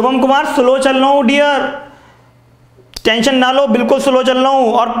 शुभम कुमार, स्लो चल रहा हूं डियर, टेंशन ना लो, बिल्कुल स्लो चल रहा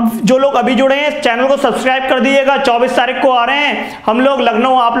हूँ। और जो लोग अभी जुड़े हैं चैनल को सब्सक्राइब कर दीजिएगा। 24 तारीख को आ रहे हैं हम लोग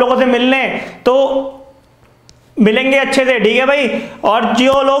लखनऊ आप लोगों से मिलने, तो मिलेंगे अच्छे से, ठीक है भाई। और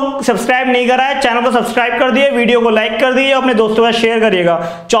जो लोग सब्सक्राइब नहीं करा है चैनल को सब्सक्राइब कर दिए, वीडियो को लाइक कर दिए, अपने दोस्तों के साथ शेयर करिएगा।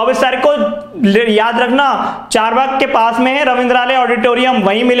 24 तारीख को याद रखना, चारबाग के पास में है रविंद्रालय ऑडिटोरियम,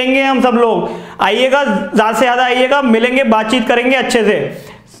 वहीं मिलेंगे हम सब लोग। आइएगा, ज़्यादा से ज़्यादा आइएगा, मिलेंगे, बातचीत करेंगे अच्छे से।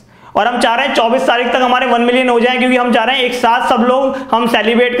 और हम चाह रहे हैं 24 तारीख तक हमारे 1 मिलियन हो जाए, क्योंकि हम चाह रहे हैं एक साथ सब लोग हम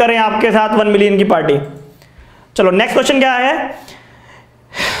सेलिब्रेट करें आपके साथ 1 मिलियन की पार्टी। चलो नेक्स्ट क्वेश्चन क्या है,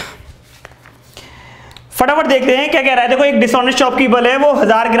 फटाफट देखते हैं क्या कह रहा है। देखो एक डिसऑनेस्ट शॉपकीपर है, वो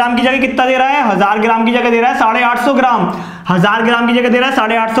 1000 ग्राम की जगह कितना दे रहा है, 1000 ग्राम की जगह दे रहा है 850 ग्राम। 1000 ग्राम की जगह दे रहा है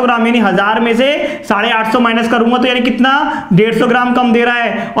 850 ग्राम, यानी 1000 में से 850 माइनस करूंगा तो यानी कितना 150 ग्राम कम दे रहा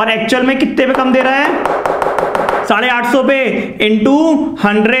है। और एक्चुअल में कितने पे कम दे रहा है, 850 पे इंटू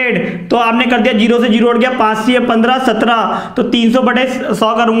 100, तो आपने कर दिया 0 से 0 उठ गया, 5 से 15 17, तो 300 बटे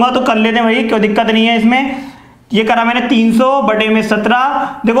 100 करूंगा तो कर लेते हैं भाई, कोई दिक्कत नहीं है इसमें। ये करा मैंने 300 बटे में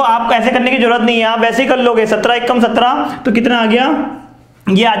 17। देखो आपको ऐसे करने की जरूरत नहीं है, आप वैसे ही कर लोगे। 17 एकम 17, तो कितना आ गया,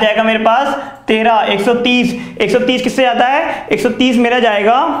 ये आ जाएगा मेरे पास 13, 130। 130 किससे जाता है, 130 मेरा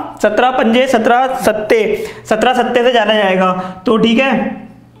जाएगा 17 पंजे 17 सत्ते, 17 सत्ते से ज्यादा जाएगा, तो ठीक है।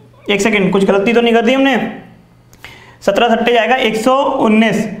 एक सेकेंड, कुछ गलती तो नहीं कर दी हमने, 17 सट्टे जाएगा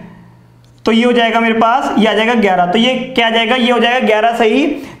 119, तो ये हो जाएगा मेरे पास, ये आ जाएगा 11, तो ये क्या आ जाएगा, ये हो जाएगा 11 सही।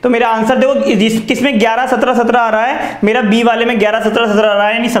 तो मेरा आंसर देखो किसमें 11 17 17 आ रहा है, मेरा बी वाले में 11 17 17 आ रहा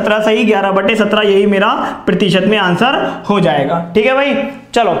है, यानी 17 सही, 11 बटे 17 यही मेरा प्रतिशत में आंसर हो जाएगा, ठीक है भाई।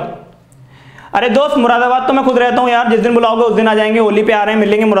 चलो, अरे दोस्त मुरादाबाद तो मैं खुद रहता हूँ यार, जिस दिन बुलाओगे उस दिन आ जाएंगे, होली पे आ रहे हैं,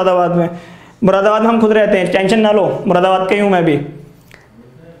 मिलेंगे मुरादाबाद में। मुरादाबाद में हम खुद रहते हैं, टेंशन ना लो, मुरादाबाद का ही हूँ मैं भी।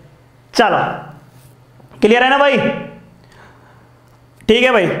 चलो क्लियर है ना भाई, ठीक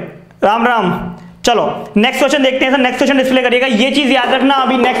है भाई, राम राम। चलो नेक्स्ट क्वेश्चन देखते हैं सर, नेक्स्ट क्वेश्चन डिस्प्ले करिएगा, ये चीज याद रखना,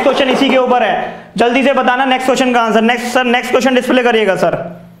 अभी नेक्स्ट क्वेश्चन इसी के ऊपर है, जल्दी से बताना नेक्स्ट क्वेश्चन का answer. Next sir, next question display करिएगा सर।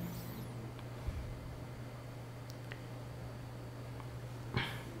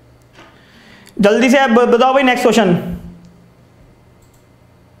 जल्दी से आप बताओ भाई नेक्स्ट क्वेश्चन।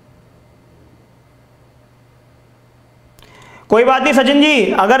 कोई बात नहीं सचिन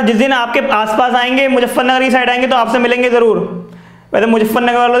जी, अगर जिस दिन आपके आसपास आएंगे, मुजफ्फरनगर की साइड आएंगे तो आपसे मिलेंगे जरूर। वैसे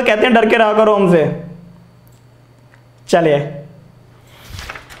मुजफ्फरनगर वाले कहते हैं डर के रहा करो हमसे। चलिए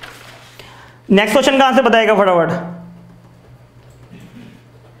नेक्स्ट क्वेश्चन का आंसर बताएगा फटाफट।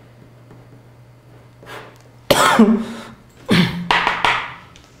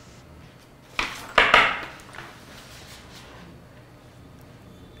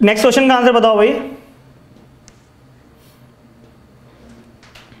 नेक्स्ट क्वेश्चन का आंसर बताओ भाई।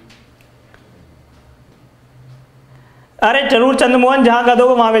 अरे जरूर चंद्रमोहन, जहां का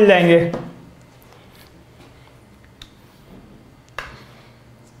दोगे वहां मिल जाएंगे।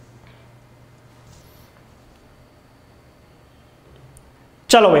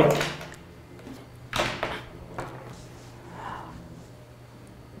 चलो भाई,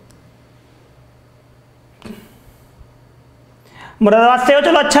 मुरादाबाद से हो,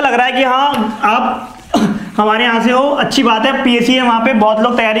 चलो अच्छा लग रहा है कि हाँ आप हमारे यहाँ से हो, अच्छी बात है। पीएससी है वहाँ पे, बहुत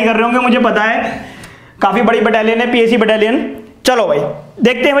लोग तैयारी कर रहे होंगे, मुझे पता है, काफ़ी बड़ी बटालियन है पीएससी बटालियन। चलो भाई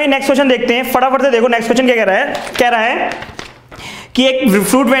देखते हैं भाई, नेक्स्ट क्वेश्चन देखते हैं फटाफट से। देखो नेक्स्ट क्वेश्चन क्या कह रहा है कि एक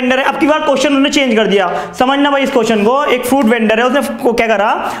फ्रूट वेंडर है, अब की बार क्वेश्चन उन्होंने चेंज कर दिया, समझना भाई इस क्वेश्चन को। एक फ्रूट वेंडर है, उसने को क्या करा,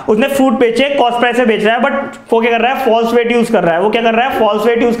 उसने फ्रूट बेचे, कॉस्ट प्राइस से बेच रहा है, बट वो क्या कर रहा है, फॉल्स वेट यूज कर रहा है। वो क्या कर रहा है, फॉल्स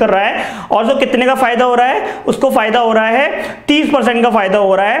वेट यूज कर रहा है, और जो कितने का फायदा हो रहा है, उसको फायदा हो रहा है 30% का फायदा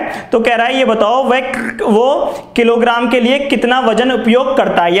हो रहा है। तो कह रहा है ये बताओ वो किलोग्राम के लिए कितना वजन उपयोग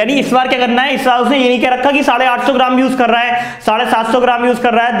करता है। यानी इस बार क्या करना है, इस बार उसने ये नहीं कह रखा कि 850 ग्राम यूज कर रहा है, 750 ग्राम यूज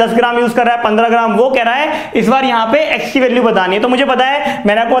कर रहा है, 10 ग्राम यूज कर रहा है, 15 ग्राम। वो कह रहा है इस बार यहाँ पे एक्स की वैल्यू बतानी है। तो मुझे पता है,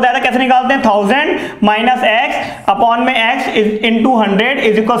 मैंने आपको बताया था कैसे निकालते हैं, 1000 माइनस एक्स अपॉन में x into 100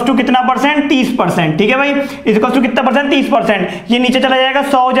 is equal to कितना परसेंट, 30%। ठीक है भाई, इज इक्वल टू कितना परसेंट, 30%। ये नीचे चला जाएगा,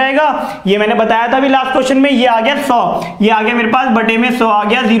 100 हो जाएगा। ये मैंने बताया था अभी लास्ट क्वेश्चन में, ये आ गया 100, ये आ गया मेरे पास बटे में 100 आ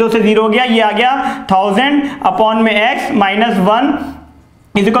गया, 0 से 0 हो गया, ये आ गया 1000 अपॉन में x minus 1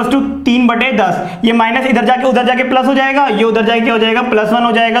 is equal to 3/10। ये माइनस इधर जाके उधर जाके प्लस हो जाएगा, ये उधर जाके क्या हो जाएगा, +1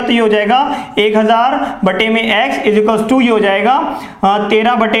 हो जाएगा। तो ये हो जाएगा 1000 बटे में x इज इक्वल टू, ये हो जाएगा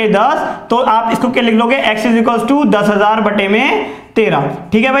 13/10। तो आप इसको क्या लिख लोगे, x इज इक्वल टू 10,000 बटे में 13।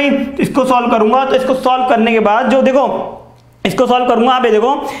 ठीक है भाई, इसको सॉल्व करूंगा। तो इसको सॉल्व करने के बाद जो देखो इसको सॉल्व करूंगा। आप ये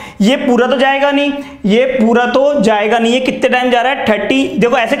देखो, ये पूरा तो जाएगा नहीं, ये पूरा तो जाएगा नहीं, ये कितने टाइम जा रहा है 30।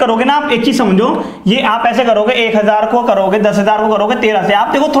 देखो ऐसे करोगे ना, आप एक चीज समझो, ये आप ऐसे करोगे 1000 को करोगे, 10,000 को करोगे 13 से। आप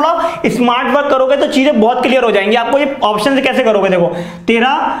देखो थोड़ा स्मार्ट वर्क करोगे तो चीजें बहुत क्लियर हो जाएंगी आपको। ये ऑप्शन से कैसे करोगे, देखो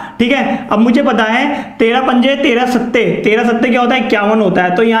 13, ठीक है। अब मुझे पता है 13 पंजे 13 सत्ते, 13 सत्ते क्या होता है 51 होता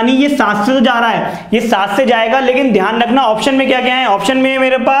है, तो यानी ये 7 से तो जा रहा है, ये 7 से जाएगा। लेकिन ध्यान रखना ऑप्शन में क्या क्या है, ऑप्शन में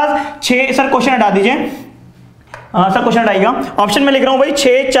मेरे पास 6, सर क्वेश्चन हटा दीजिए, सर क्वेश्चन आएगा। ऑप्शन में लिख रहा हूं भाई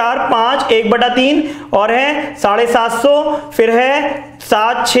 6, 4, 5, 1/3 और है 750, फिर है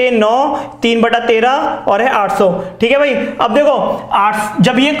 7, 6, 9, 3/13 और है 800। ठीक है भाई। अब देखो 8,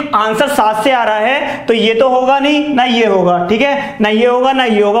 जब ये आंसर 7 से आ रहा है तो ये तो होगा नहीं, ना ये होगा, ठीक है, ना ये होगा ना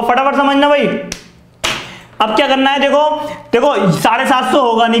ये होगा, फटाफट समझना भाई। अब क्या करना है, देखो देखो 750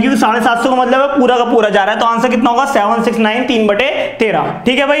 होगा नहीं, क्योंकि 750 का मतलब है पूरा का पूरा जा रहा है, तो आंसर कितना होगा 769, 3/13।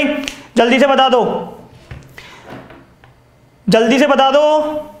 ठीक है भाई, जल्दी से बता दो, जल्दी से बता दो,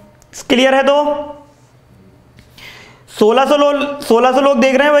 क्लियर है तो। 1600 लोग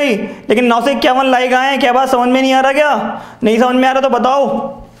देख रहे हैं भाई, लेकिन 951 लाइक आए हैं। क्या बात समझ में नहीं आ रहा, क्या नहीं समझ में आ रहा तो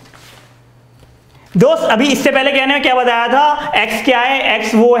बताओ दोस्त। अभी इससे पहले कहने में क्या बताया था, x क्या है,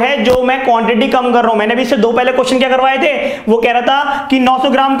 x वो है जो मैं क्वांटिटी कम कर रहा हूं। मैंने भी इससे 2 पहले क्वेश्चन क्या करवाए थे, वो कह रहा था कि 900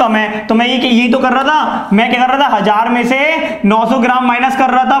 ग्राम कम है, तो मैं यही तो कर रहा था। मैं क्या कर रहा था, 1000 में से 900 ग्राम माइनस कर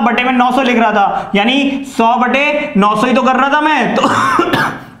रहा था, बटे में 900 लिख रहा था, यानी 100/900 ही तो कर रहा था मैं तो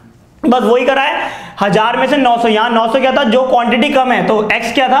बस वही करा है, 1000 में से 900, यहां 900 क्या था, जो क्वांटिटी कम है, तो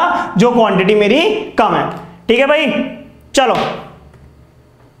x क्या था, जो क्वांटिटी मेरी कम है। ठीक है भाई, चलो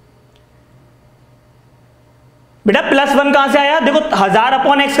बेटा +1 कहां से आया, देखो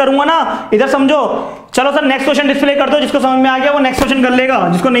 1000/x करूंगा ना, इधर समझो। चलो सर नेक्स्ट क्वेश्चन डिस्प्ले कर दो, जिसको समझ में आ गया वो नेक्स्ट क्वेश्चन कर लेगा,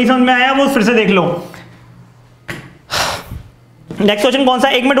 जिसको नहीं समझ में आया वो फिर से देख लो। नेक्स्ट क्वेश्चन कौन सा,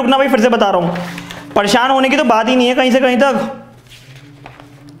 1 मिनट रुकना भाई, फिर से बता रहा हूं, परेशान होने की तो बात ही नहीं है कहीं से कहीं तक।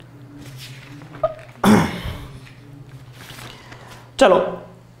 चलो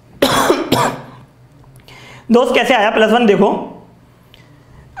दोस्त कैसे आया +1, देखो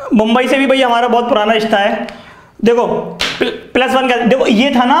मुंबई से भी भाई हमारा बहुत पुराना रिश्ता है। देखो +1 का, देखो ये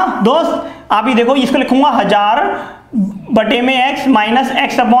था ना दोस्त, आप ही देखो, इसको लिखूंगा 1000 बटे में x माइनस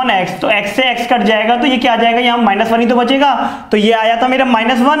x/x, तो x से x कट जाएगा, तो ये क्या आ जाएगा, यहाँ -1 ही तो बचेगा, तो ये आया था मेरा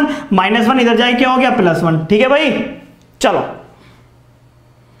 -1 इधर जाए क्या हो गया +1। ठीक है भाई, चलो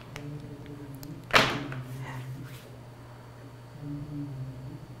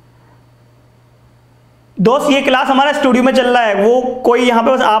दोस्त, ये क्लास हमारा स्टूडियो में चल रहा है, वो कोई यहाँ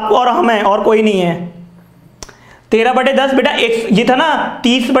पे बस आप और हम हैं और कोई नहीं है। 13/10 बेटा ये था ना,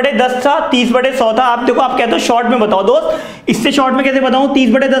 30/10 था, 30/100 था। आप देखो, आप कहते हो शॉर्ट में बताओ दोस्त, इससे शॉर्ट में कैसे बताऊं,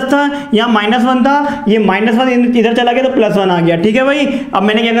 30/10 था, यहाँ -1 था, ये -1 इधर चला गया तो +1 आ गया। ठीक है भाई, अब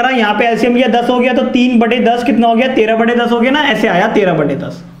मैंने क्या करा, यहाँ पे एलसीएम किया 10 हो गया, तो 3/10 कितना हो गया, 13/10 हो गया ना, ऐसे आया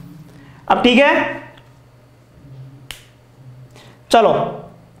 13/10। अब ठीक है, चलो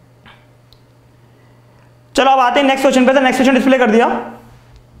अब आते हैं नेक्स्ट क्वेश्चन पे। नेक्स्ट क्वेश्चन डिस्प्ले कर दिया।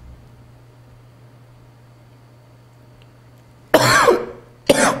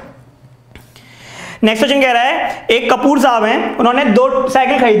 नेक्स्ट क्वेश्चन कह रहा है, एक कपूर साहब हैं, उन्होंने 2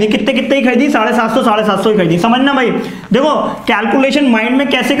 साइकिल खरीदी, कितने ही खरीदी, 750 ही खरीदी। समझना भाई, देखो कैलकुलेशन माइंड में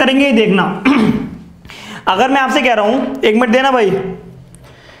कैसे करेंगे ये देखना। अगर मैं आपसे कह रहा हूं, 1 मिनट देना भाई,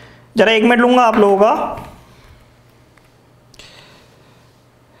 जरा 1 मिनट लूंगा आप लोगों का।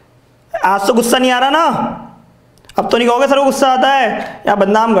 आज तो गुस्सा नहीं आ रहा ना, अब तो नहीं कहोगे सर वो गुस्सा आता है, या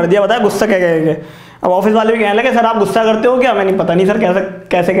बदनाम कर दिया, बताया गुस्सा क्या कहेंगे। अब ऑफिस वाले भी कहने लगे सर आप गुस्सा करते हो क्या, मैं नहीं पता नहीं सर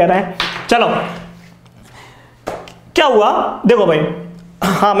कैसे कह रहे हैं। चलो क्या हुआ, देखो भाई,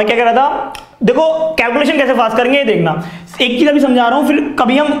 हाँ मैं क्या कह रहा था, देखो कैलकुलेशन कैसे फास्ट करेंगे ये देखना। एक चीज अभी समझा रहा हूं, फिर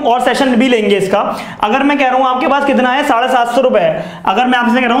कभी हम और सेशन भी लेंगे इसका। अगर मैं कह रहा हूं आपके पास कितना है 750 रुपए, अगर मैं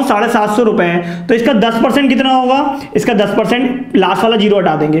आपसे कह रहा हूं 750 रुपए, तो इसका 10% कितना होगा, इसका 10% लास्ट वाला 0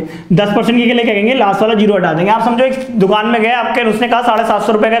 हटा देंगे। 10% के लिए क्या कहेंगे, लास्ट वाला 0 हटा देंगे। आप समझो एक दुकान में गए, आपके उसने कहा 750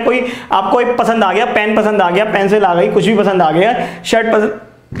 रुपए का, कोई आपको एक पसंद आ गया, पेन पसंद आ गया, पेंसिल आ गई, कुछ भी पसंद आ गया,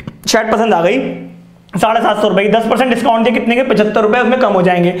 शर्ट पसंद आ गई, 750 रुपए की 10% डिस्काउंट दिया, कितने के 75 रुपए उसमें कम हो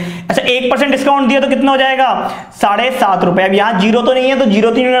जाएंगे। अच्छा 1% डिस्काउंट दिया तो कितना हो जाएगा 7.5 रुपए। अब यहाँ 0 तो नहीं है, तो 0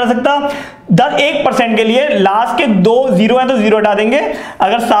 तो नहीं कर सकता, 1% के लिए लास्ट के 2 0 है तो 0 हटा देंगे।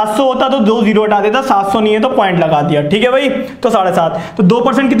 अगर 700 होता तो 2 0 हटा देता, 700 नहीं है तो पॉइंट लगा दिया। ठीक है भाई, तो 7.5, तो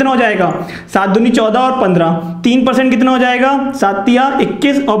 2% कितना हो जाएगा, 7 दूनी 14 और 15, 3% कितना हो जाएगा, 7 तिया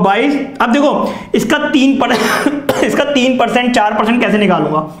 21 और 22। अब देखो इसका 3% 4% कैसे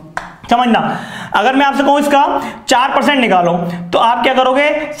निकालूंगा, समझना। अगर मैं आपसे कहूं इसका 4% निकालो तो आप क्या करोगे,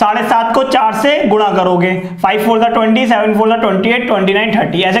 7.5 को 4 से गुणा करोगे, 5 4 20, 7 4 28, 29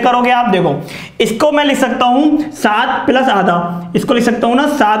 30 ऐसे करोगे आप। देखो इसको मैं लिख सकता हूं 7 प्लस आधा, इसको लिख सकता हूं ना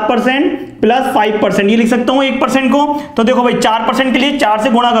 7% प्लस 5%, ये लिख सकता हूं 1% को। तो देखो भाई 4% के लिए 4 से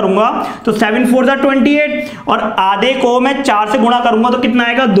गुणा करूंगा तो 7 4 28 और आधे को मैं 4 से गुणा करूंगा तो कितना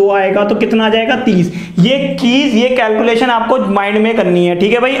आएगा, 2 आएगा, तो कितना आ जाएगा 30। ये चीज, ये कैलकुलेशन आपको माइंड में करनी है,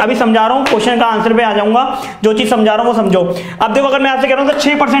 ठीक है भाई। अभी समझा रहा हूं, क्वेश्चन का आंसर पे आ जाऊंगा, जो चीज समझा रहा हूं वो समझो। अब देखो अगर मैं आपसे कह रहा हूं तो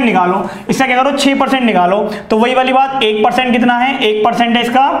 6% निकालो, इसका क्या करो 6% निकालो, तो वही वाली बात 1% कितना है, 1% है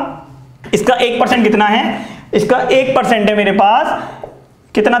इसका 1% कितना है, इसका 1% है मेरे पास,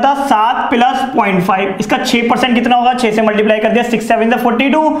 कितना था 7 प्लस 0.5, इसका 6% कितना होगा, 6 से मल्टीप्लाई कर दिया, 6 7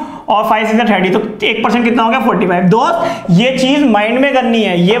 42 और 5 6 30, तो 1% कितना हो गया 45। दोस्त ये चीज माइंड में करनी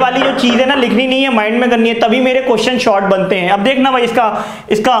है, ये वाली जो चीज है ना लिखनी नहीं है, माइंड में करनी है, तभी मेरे क्वेश्चन शॉर्ट बनते हैं। अब देखना भाई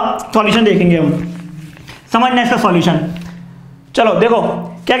इसका सॉल्यूशन देखेंगे हम, समझना इसका सॉल्यूशन। चलो देखो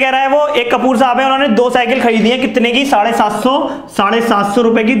क्या कह रहा है वो, एक कपूर साहब है, उन्होंने 2 साइकिल खरीदी है, कितने की, 750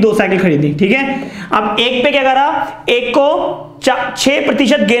 रुपए की 2 साइकिल खरीदी, ठीक है। अब एक पे क्या करा, एक को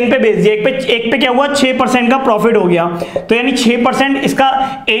 6% गेन पे बेच दिया, एक पे क्या हुआ 6% का प्रॉफिट हो गया, तो यानी 6%, इसका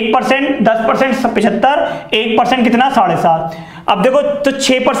 1%, 10% 75, 1% कितना 7.5। अब देखो तो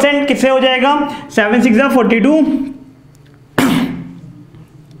 6% किससे हो जाएगा, 7 6 42,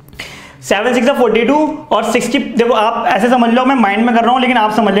 7 6 42 और 60, देखो आप ऐसे समझ लो, मैं माइंड में कर रहा हूं लेकिन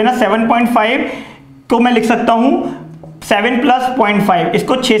आप समझ लेना, 7.5 को मैं लिख सकता हूं 7 प्लस 0.5,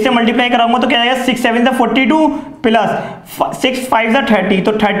 इसको 6 से मल्टीप्लाई कराऊंगा तो क्या आएगा, 6 7 42 प्लस 6 5 30,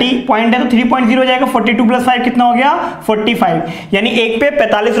 तो 30 पॉइंट है तो 3.0 हो जाएगा, 42 प्लस 5 कितना हो गया 45, यानी एक पे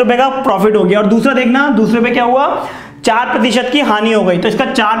 45 रुपए का प्रॉफिट हो गया। और दूसरा देखना, दूसरे पे क्या हुआ, 4% की हानि हो गई, तो इसका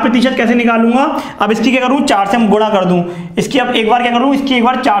 4% कैसे निकालूंगा, अब इसकी क्या करूं 4 से गुणा कर दूं, इसकी अब एक बार क्या करूं, इसकी एक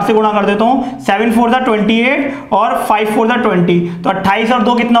बार 4 से गुणा कर देता हूं, 7 4 28 और 5 4 20, तो 28 और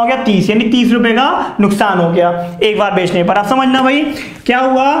 2 कितना हो गया 30, यानी 30 रुपए का नुकसान हो गया एक बार बेचने पर। आप समझना भाई क्या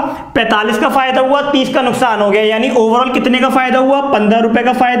हुआ, 45 का फायदा हुआ, 30 का नुकसान हो गया, यानी ओवरऑल कितने का फायदा हुआ, 15 रुपए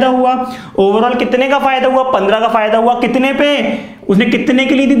का फायदा हुआ। ओवरऑल कितने का फायदा हुआ, 15 का फायदा हुआ, कितने पे, उसने कितने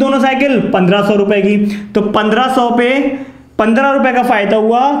की ली थी दोनों साइकिल, 1500 रुपए की, तो 1500 पे 15 रुपए का फायदा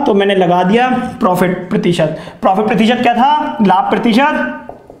हुआ, तो मैंने लगा दिया प्रॉफिट प्रतिशत। प्रॉफिट प्रतिशत क्या था, लाभ प्रतिशत,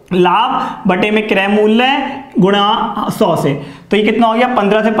 लाभ बटे में क्रय मूल्य गुणा 100 से, तो ये कितना हो गया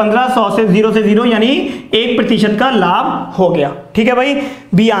 15 से 15, 100 से 0 से 0, यानी 1% का लाभ हो गया, ठीक है भाई।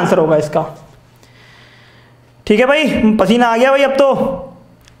 बी आंसर होगा इसका, ठीक है भाई। पसीना आ गया भाई, अब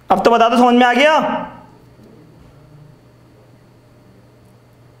तो बता दो समझ में आ गया।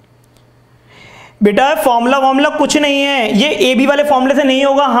 बेटा फॉर्मूला कुछ नहीं है, ये ए बी वाले फॉर्मूले से नहीं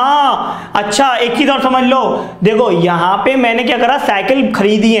होगा। हाँ अच्छा एक चीज और समझ लो, देखो यहां पे मैंने क्या करा, साइकिल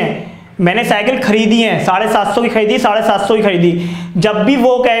खरीदी है, मैंने साइकिल खरीदी है, 750 की खरीदी, 750 की खरीदी। जब भी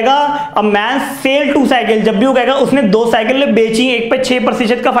वो कहेगा अब मैं सेल 2 साइकिल, जब भी वो कहेगा उसने 2 साइकिल बेची, एक पे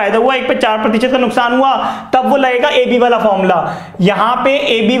 6% का फायदा हुआ, एक पे 4% का नुकसान हुआ, तब वो लगेगा ए बी वाला फॉर्मूला। यहां पे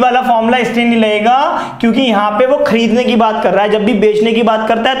ए बी वाला फॉर्मूला इसलिए नहीं लगेगा क्योंकि यहां पे वो खरीदने की बात कर रहा है, जब भी बेचने की बात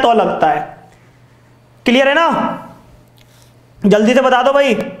करता है तो लगता है। क्लियर है ना, जल्दी से बता दो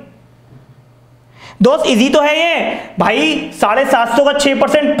भाई। दोस्त इजी तो है ये भाई, 750 का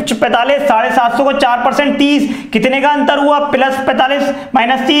 6% 45, 750 का 4% 30, कितने का अंतर हुआ, प्लस 45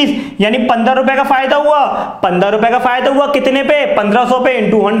 माइनस 30, यानी 15 रुपए का फायदा हुआ, 15 रुपए का फायदा हुआ कितने पे, 1500 पे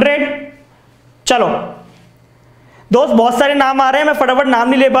इंटू 100। चलो दोस्त बहुत सारे नाम आ रहे हैं, मैं फटाफट नाम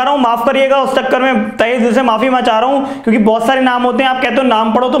नहीं ले पा रहा हूं, माफ करिएगा, उस चक्कर में तहे दिल से माफी मैं चाह रहा हूं, क्योंकि बहुत सारे नाम होते हैं, आप कहते हो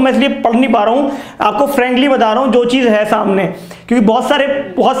नाम पढ़ो, तो मैं इसलिए पढ़ नहीं पा रहा हूं, आपको फ्रेंकली बता रहा हूं जो चीज है सामने, क्योंकि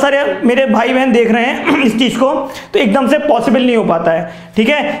बहुत सारे मेरे भाई बहन देख रहे हैं इस चीज को, तो एकदम से पॉसिबल नहीं हो पाता है, ठीक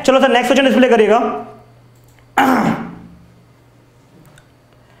है। चलो सर नेक्स्ट क्वेश्चन डिस्प्ले करिएगा।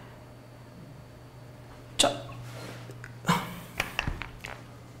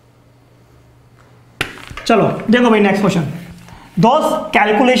 चलो देखो भाई नेक्स्ट क्वेश्चन, दोस्त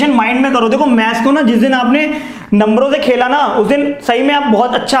कैलकुलेशन माइंड में करो। देखो मैथ्स को ना जिस दिन आपने नंबरों से खेला ना उस दिन सही में आप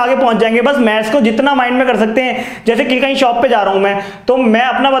बहुत अच्छा आगे पहुंच जाएंगे। बस मैथ्स को जितना माइंड में कर सकते हैं, जैसे कि कहीं शॉप पे जा रहा हूं मैं, तो मैं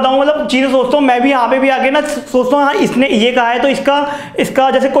अपना बताऊं, मतलब चीजें सोचता हूं, मैं भी यहाँ पे भी आके ना सोचता हूँ, हाँ इसने ये कहा है तो इसका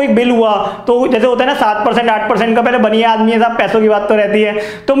जैसे कोई बिल हुआ तो जैसे होता है ना 7% 8% का, पहले बनिए आदमी है साहब, पैसों की बात तो रहती है,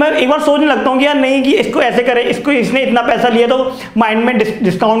 तो मैं एक बार सोचने लगता हूँ कि यार नहीं कि इसको ऐसे करे, इसको इसने इतना पैसा लिया तो माइंड में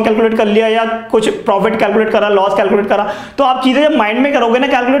डिस्काउंट कैलकुलेट कर लिया या कुछ प्रॉफिट कैलकुलेट करा, लॉस कैलकुलेट करा, तो आप चीजें जब माइंड में करोगे ना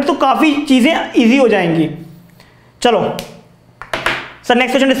कैलकुलेट, तो काफी चीजें ईजी हो जाएंगी। चलो सर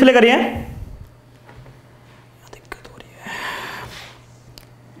नेक्स्ट क्वेश्चन डिस्प्ले करिए।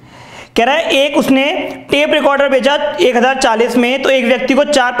 कह रहा है एक उसने टेप रिकॉर्डर बेचा 1040 में, तो एक व्यक्ति को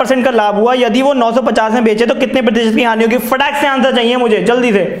 4% का लाभ हुआ। यदि वो 950 में बेचे तो कितने प्रतिशत की हानि होगी? फटाक से आंसर चाहिए मुझे,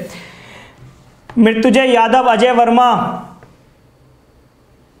 जल्दी से। मृत्युंजय यादव, अजय वर्मा।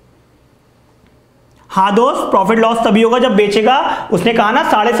 हाँ दोस्त, प्रॉफिट लॉस तभी होगा जब बेचेगा। उसने कहा ना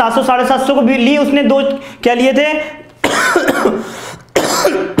 750 को भी ली उसने, दो क्या लिए थे?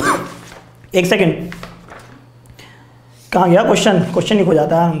 एक सेकेंड, कहाँ गया क्वेश्चन ही खो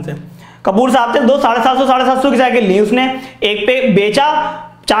जाता है हमसे। कपूर साहब थे, दो 750 की साइकिल ली उसने। एक पे बेचा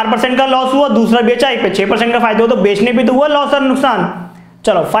 4% का लॉस हुआ, दूसरा बेचा एक पे 6% का फायदा हुआ, तो बेचने पे तो हुआ लॉस और नुकसान।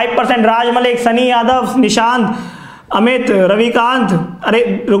 चलो 5%। राज मलिक, सनी यादव, निशांत, अमित, रविकांत,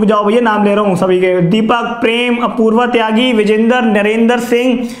 अरे रुक जाओ भैया, नाम ले रहा हूँ सभी के। दीपक, प्रेम, अपूर्वा त्यागी, विजेंद्र, नरेंद्र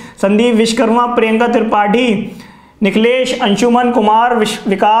सिंह, संदीप विश्वकर्मा, प्रियंका त्रिपाठी, निखिलेश, अंशुमन कुमार,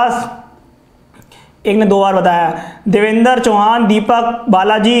 विकास, एक ने 2 बार बताया, देवेंद्र चौहान, दीपक,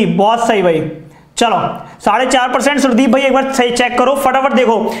 बालाजी, बहुत सही भाई। चलो 4.5%। सुरदीप भाई एक बार सही चेक करो, फटाफट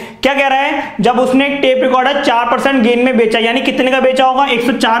देखो क्या कह रहा है। जब उसने टेप रिकॉर्डर 4% गेन में बेचा, यानी कितने का बेचा होगा?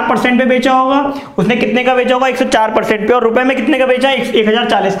 104% पे बेचा होगा। उसने कितने का बेचा होगा? 104% पे। और रुपए में कितने का बेचा?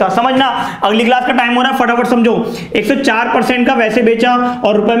 1040 का। समझना, अगली क्लास का टाइम हो रहा है, फटाफट समझो। 104% का वैसे बेचा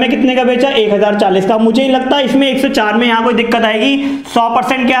और रुपए में कितने का बेचा? 1040 का। मुझे नहीं लगता इसमें 104 में यहाँ कोई दिक्कत आएगी।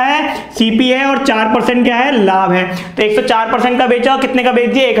 100% क्या है? सीपी है, और 4% क्या है? लाभ है। तो 104% का बेचा, कितने का बेच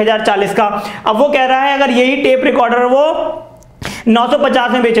दिया? 1040 का। अब वो कह रहा है अगर यही टेप रिकॉर्डर वो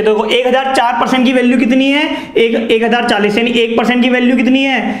 950 में बेचे तो 1004% की वैल्यू कितनी है? 1040, यानी 1% की वैल्यू कितनी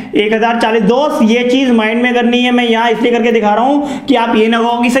है? 1040। दोस्त ये चीज माइंड में करनी है, मैं यहां इसलिए करके दिखा रहा हूं कि आप ये ना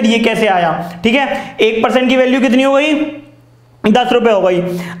कहो कि सर ये कैसे आया। ठीक है, 1% की वैल्यू कितनी हो गई? 10 रुपए हो गई।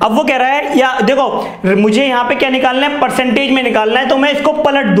 अब वो कह रहा है, या देखो मुझे यहाँ पे क्या निकालना है? परसेंटेज में निकालना है, तो मैं इसको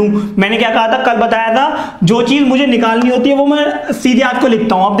पलट दूं। मैंने क्या कहा था, कल बताया था, जो चीज मुझे निकालनी होती है वो मैं सीधे हाथ को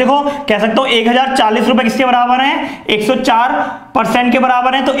लिखता हूं। अब देखो कह सकता हूं 1040 रुपए किसके बराबर है? 104% के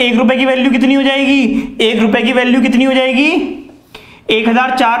बराबर है। तो 1 रुपए की वैल्यू कितनी हो जाएगी? 1 रुपए की वैल्यू कितनी हो जाएगी?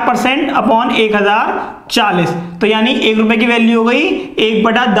 1004% अपॉन 1040, तो यानी 1 रुपए की वैल्यू हो गई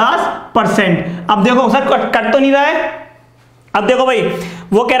 1/10%। अब देखो सर कट तो नहीं रहा है। अब देखो भाई,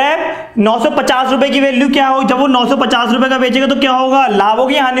 वो कह रहा है 950 रुपए की वैल्यू क्या हो? जब वो 950 रुपए का बेचेगा तो क्या होगा? लाभ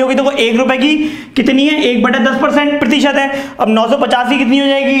होगी, हानि होगी? देखो 1 रुपए की कितनी है? 1/10% प्रतिशत है। अब 950 की कितनी हो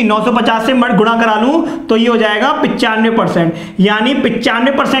जाएगी? 950 से गुणा करा लूं तो ये हो जाएगा 95%। यानी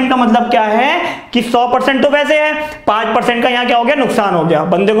 95% का मतलब क्या है कि 100% तो वैसे है, 5% का यहाँ क्या हो गया? नुकसान हो गया।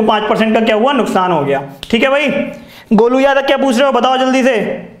 बंदे को 5% का क्या हुआ? नुकसान हो गया। ठीक है भाई। गोलू यादव क्या पूछ रहे हो? बताओ जल्दी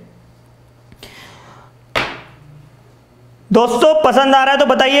से। दोस्तों पसंद आ रहा है तो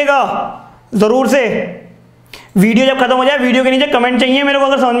बताइएगा जरूर से। वीडियो जब खत्म हो जाए, वीडियो के नीचे कमेंट चाहिए मेरे को।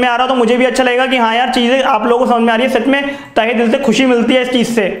 अगर समझ में आ रहा हो तो मुझे भी अच्छा लगेगा कि हाँ यार चीजें आप लोगों को समझ में आ रही है। सच में तहे दिल से खुशी मिलती है इस चीज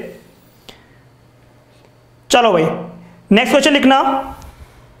से। चलो भाई नेक्स्ट क्वेश्चन लिखना।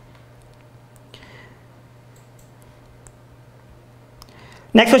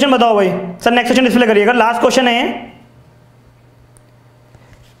 नेक्स्ट क्वेश्चन बताओ भाई। सर नेक्स्ट क्वेश्चन डिस्प्ले करिएगा, लास्ट क्वेश्चन है।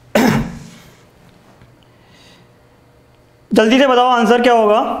 जल्दी से बताओ आंसर क्या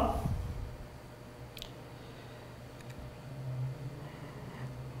होगा।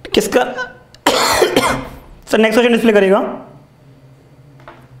 किसका? सर नेक्स्ट क्वेश्चन डिस्प्ले करेगा।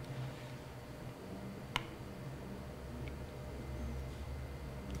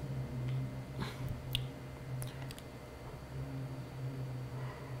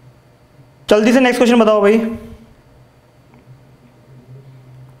 जल्दी से नेक्स्ट क्वेश्चन बताओ भाई।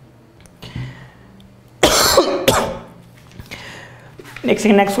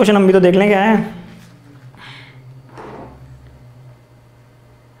 नेक्स्ट क्वेश्चन हम भी तो देख लें क्या है।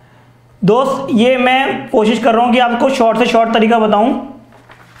 दोस्त ये मैं कोशिश कर रहा हूं कि आपको शॉर्ट से शॉर्ट तरीका बताऊं।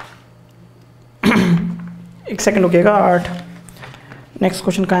 एक सेकंड रुकिएगा। 8 नेक्स्ट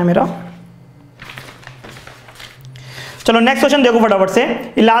क्वेश्चन कहाँ है मेरा? चलो नेक्स्ट क्वेश्चन देखो फटाफट से।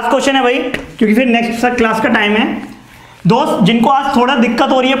 ये लास्ट क्वेश्चन है भाई, क्योंकि फिर नेक्स्ट क्लास का टाइम है। दोस्त जिनको आज थोड़ा दिक्कत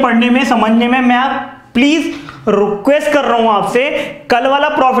हो रही है पढ़ने में, समझने में, मैं आप प्लीज रिक्वेस्ट कर रहा हूं आपसे, कल वाला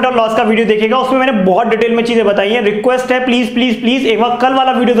प्रॉफिट और लॉस का वीडियो देखिएगा। उसमें मैंने बहुत डिटेल में चीजें बताई हैं। रिक्वेस्ट है प्लीज प्लीज प्लीज एक बार कल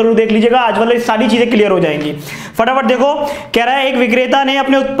वाला वीडियो जरूर देख लीजिएगा। आज वाला सारी चीजें क्लियर हो जाएंगी। फटाफट देखो, कह रहा है एक विक्रेता ने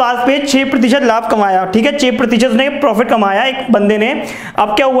अपने उत्पाद पे 6% लाभ कमाया। ठीक है, 6% ने प्रॉफिट कमाया एक बंदे ने।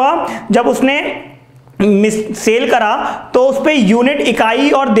 अब क्या हुआ, जब उसने सेल करा तो उस पे यूनिट, इकाई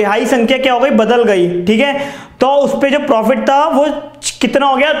और दिहाई संख्या क्या हो गई? बदल गई। ठीक है, तो उस पे जो प्रॉफिट था वो कितना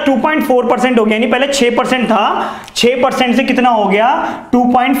हो गया 2.4% हो गया, यानी पहले 6% था, 6% से कितना हो गया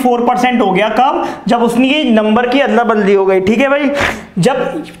 2.4% हो गया। कब? जब उसकी नंबर की अदला बदली हो गई। ठीक है भाई,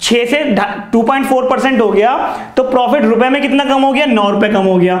 जब 6 से 2.4% हो गया तो प्रॉफिट रुपए में कितना कम हो गया, 9 रुपए कम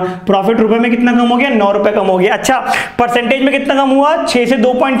हो गया। प्रॉफिट रुपए में कितना कम हो गया, 9 रुपए कम हो गया। अच्छा, परसेंटेज में कितना कम हुआ, 6 से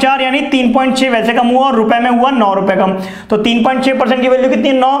 2.4 यानी 3.6 वैसे कम हुआ और रुपए में हुआ 9 रुपए कम। तो 3.6% की वैल्यू कितनी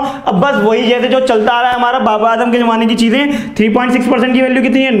है, 9। अब बस वही जैसे जो चलता आ रहा है हमारा बाबा आदम के जमाने की चीजें, 3.6% की वैल्यू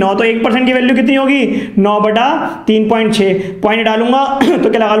कितनी है, 9। तो 1% की वैल्यू कितनी होगी, 9/3.6। पॉइंट डालूंगा तो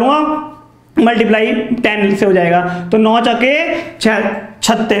क्या लगा लूंगा, मल्टीप्लाई 10 से हो जाएगा। तो 9 चौके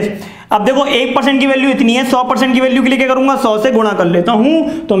 36। अब देखो 1% की वैल्यू इतनी है, 100% की वैल्यू के लिए क्या करूंगा, 100 से गुणा कर लेता हूं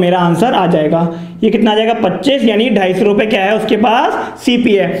तो मेरा आंसर आ जाएगा। ये कितना आ जाएगा, 25, यानी 250 रुपए क्या है उसके पास,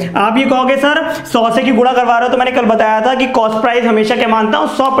 सीपी है। आप ये कहोगे सर 100 से क्यों गुणा करवा रहे हो, तो मैंने कल बताया था कि कॉस्ट प्राइस हमेशा क्या मानता हूं,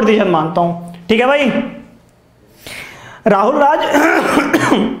 100% मानता हूं। ठीक है भाई। राहुल राज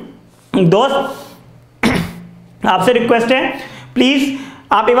दोस्त, आपसे रिक्वेस्ट है प्लीज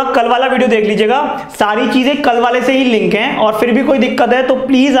आप एक बार कल वाला वीडियो देख लीजिएगा, सारी चीजें कल वाले से ही लिंक हैं। और फिर भी कोई दिक्कत है तो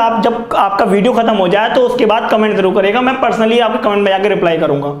प्लीज आप जब आपका वीडियो खत्म हो जाए तो उसके बाद कमेंट जरूर करेगा, मैं पर्सनली आपके कमेंट में जाकर रिप्लाई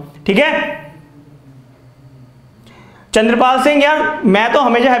करूंगा। ठीक है। चंद्रपाल सिंह, यार मैं तो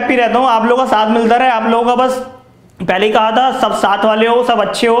हमेशा हैप्पी रहता हूं, आप लोगों का साथ मिलता रहे। आप लोगों का बस पहले ही कहा था, सब साथ वाले हो, सब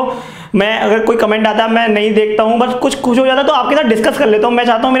अच्छे हो। मैं अगर कोई कमेंट आता है मैं नहीं देखता हूं, बस कुछ खुश हो जाता है तो आपके साथ डिस्कस कर लेता हूं। मैं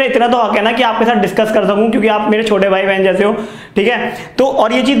चाहता हूं, मेरा इतना तो हक है ना कि आपके साथ डिस्कस कर सकूं, क्योंकि आप मेरे छोटे भाई बहन जैसे हो। ठीक है। तो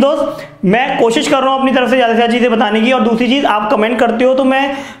और ये चीज दोस्त, मैं कोशिश कर रहा हूं अपनी तरफ से ज्यादा से ज्यादा चीजें बताने की। और दूसरी चीज, आप कमेंट करते हो तो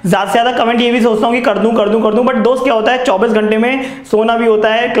मैं ज्यादा से ज्यादा कमेंट ये भी सोचता हूँ कि कर दूं। बट दोस्त क्या होता है, 24 घंटे में सोना भी होता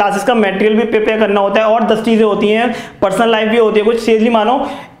है, क्लासेस का मटेरियल भी प्रिपेयर करना होता है, और 10 चीजें होती हैं, पर्सनल लाइफ भी होती है कुछ। सीरियसली मानो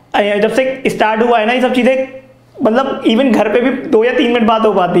जब से स्टार्ट हुआ है ना ये सब चीजें, मतलब इवन घर पे भी 2 या 3 मिनट बात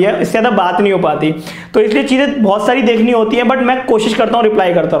हो पाती है, इससे ज्यादा बात नहीं हो पाती। तो इसलिए चीजें बहुत सारी देखनी होती है, बट मैं कोशिश करता हूँ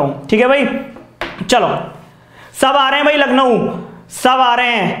रिप्लाई करता रहूं। ठीक है भाई। चलो, सब आ रहे हैं भाई, लखनऊ सब आ रहे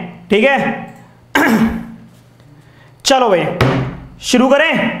हैं। ठीक है। चलो भाई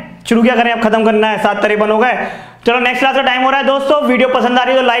शुरू क्या करें, अब खत्म करना है, 7:53 हो गए। चलो नेक्स्ट क्लास का टाइम हो रहा है दोस्तों। वीडियो पसंद आ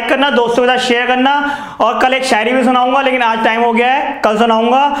रही है तो लाइक करना, दोस्तों के साथ शेयर करना। और कल एक शायरी भी सुनाऊंगा, लेकिन आज टाइम हो गया है, कल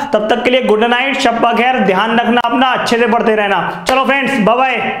सुनाऊंगा। तब तक के लिए गुड नाइट, शब्बा खैर, ध्यान रखना अपना, अच्छे से पढ़ते रहना। चलो फ्रेंड्स, बाय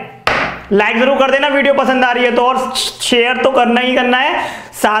बाय। लाइक जरूर कर देना वीडियो पसंद आ रही है तो, और शेयर तो करना ही करना है,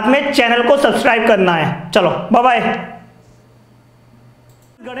 साथ में चैनल को सब्सक्राइब करना है। चलो बाय बाय।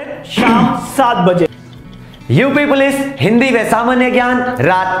 शाम 7 बजे। यूपी पुलिस हिंदी व सामान्य ज्ञान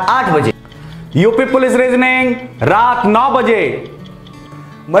रात 8 बजे। यूपी पुलिस रीजनिंग रात 9 बजे।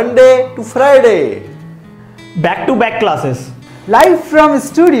 Monday to Friday back to back classes Live from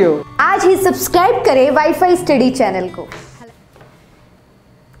studio. आज ही सब्सक्राइब करें वाईफाई स्टडी चैनल को।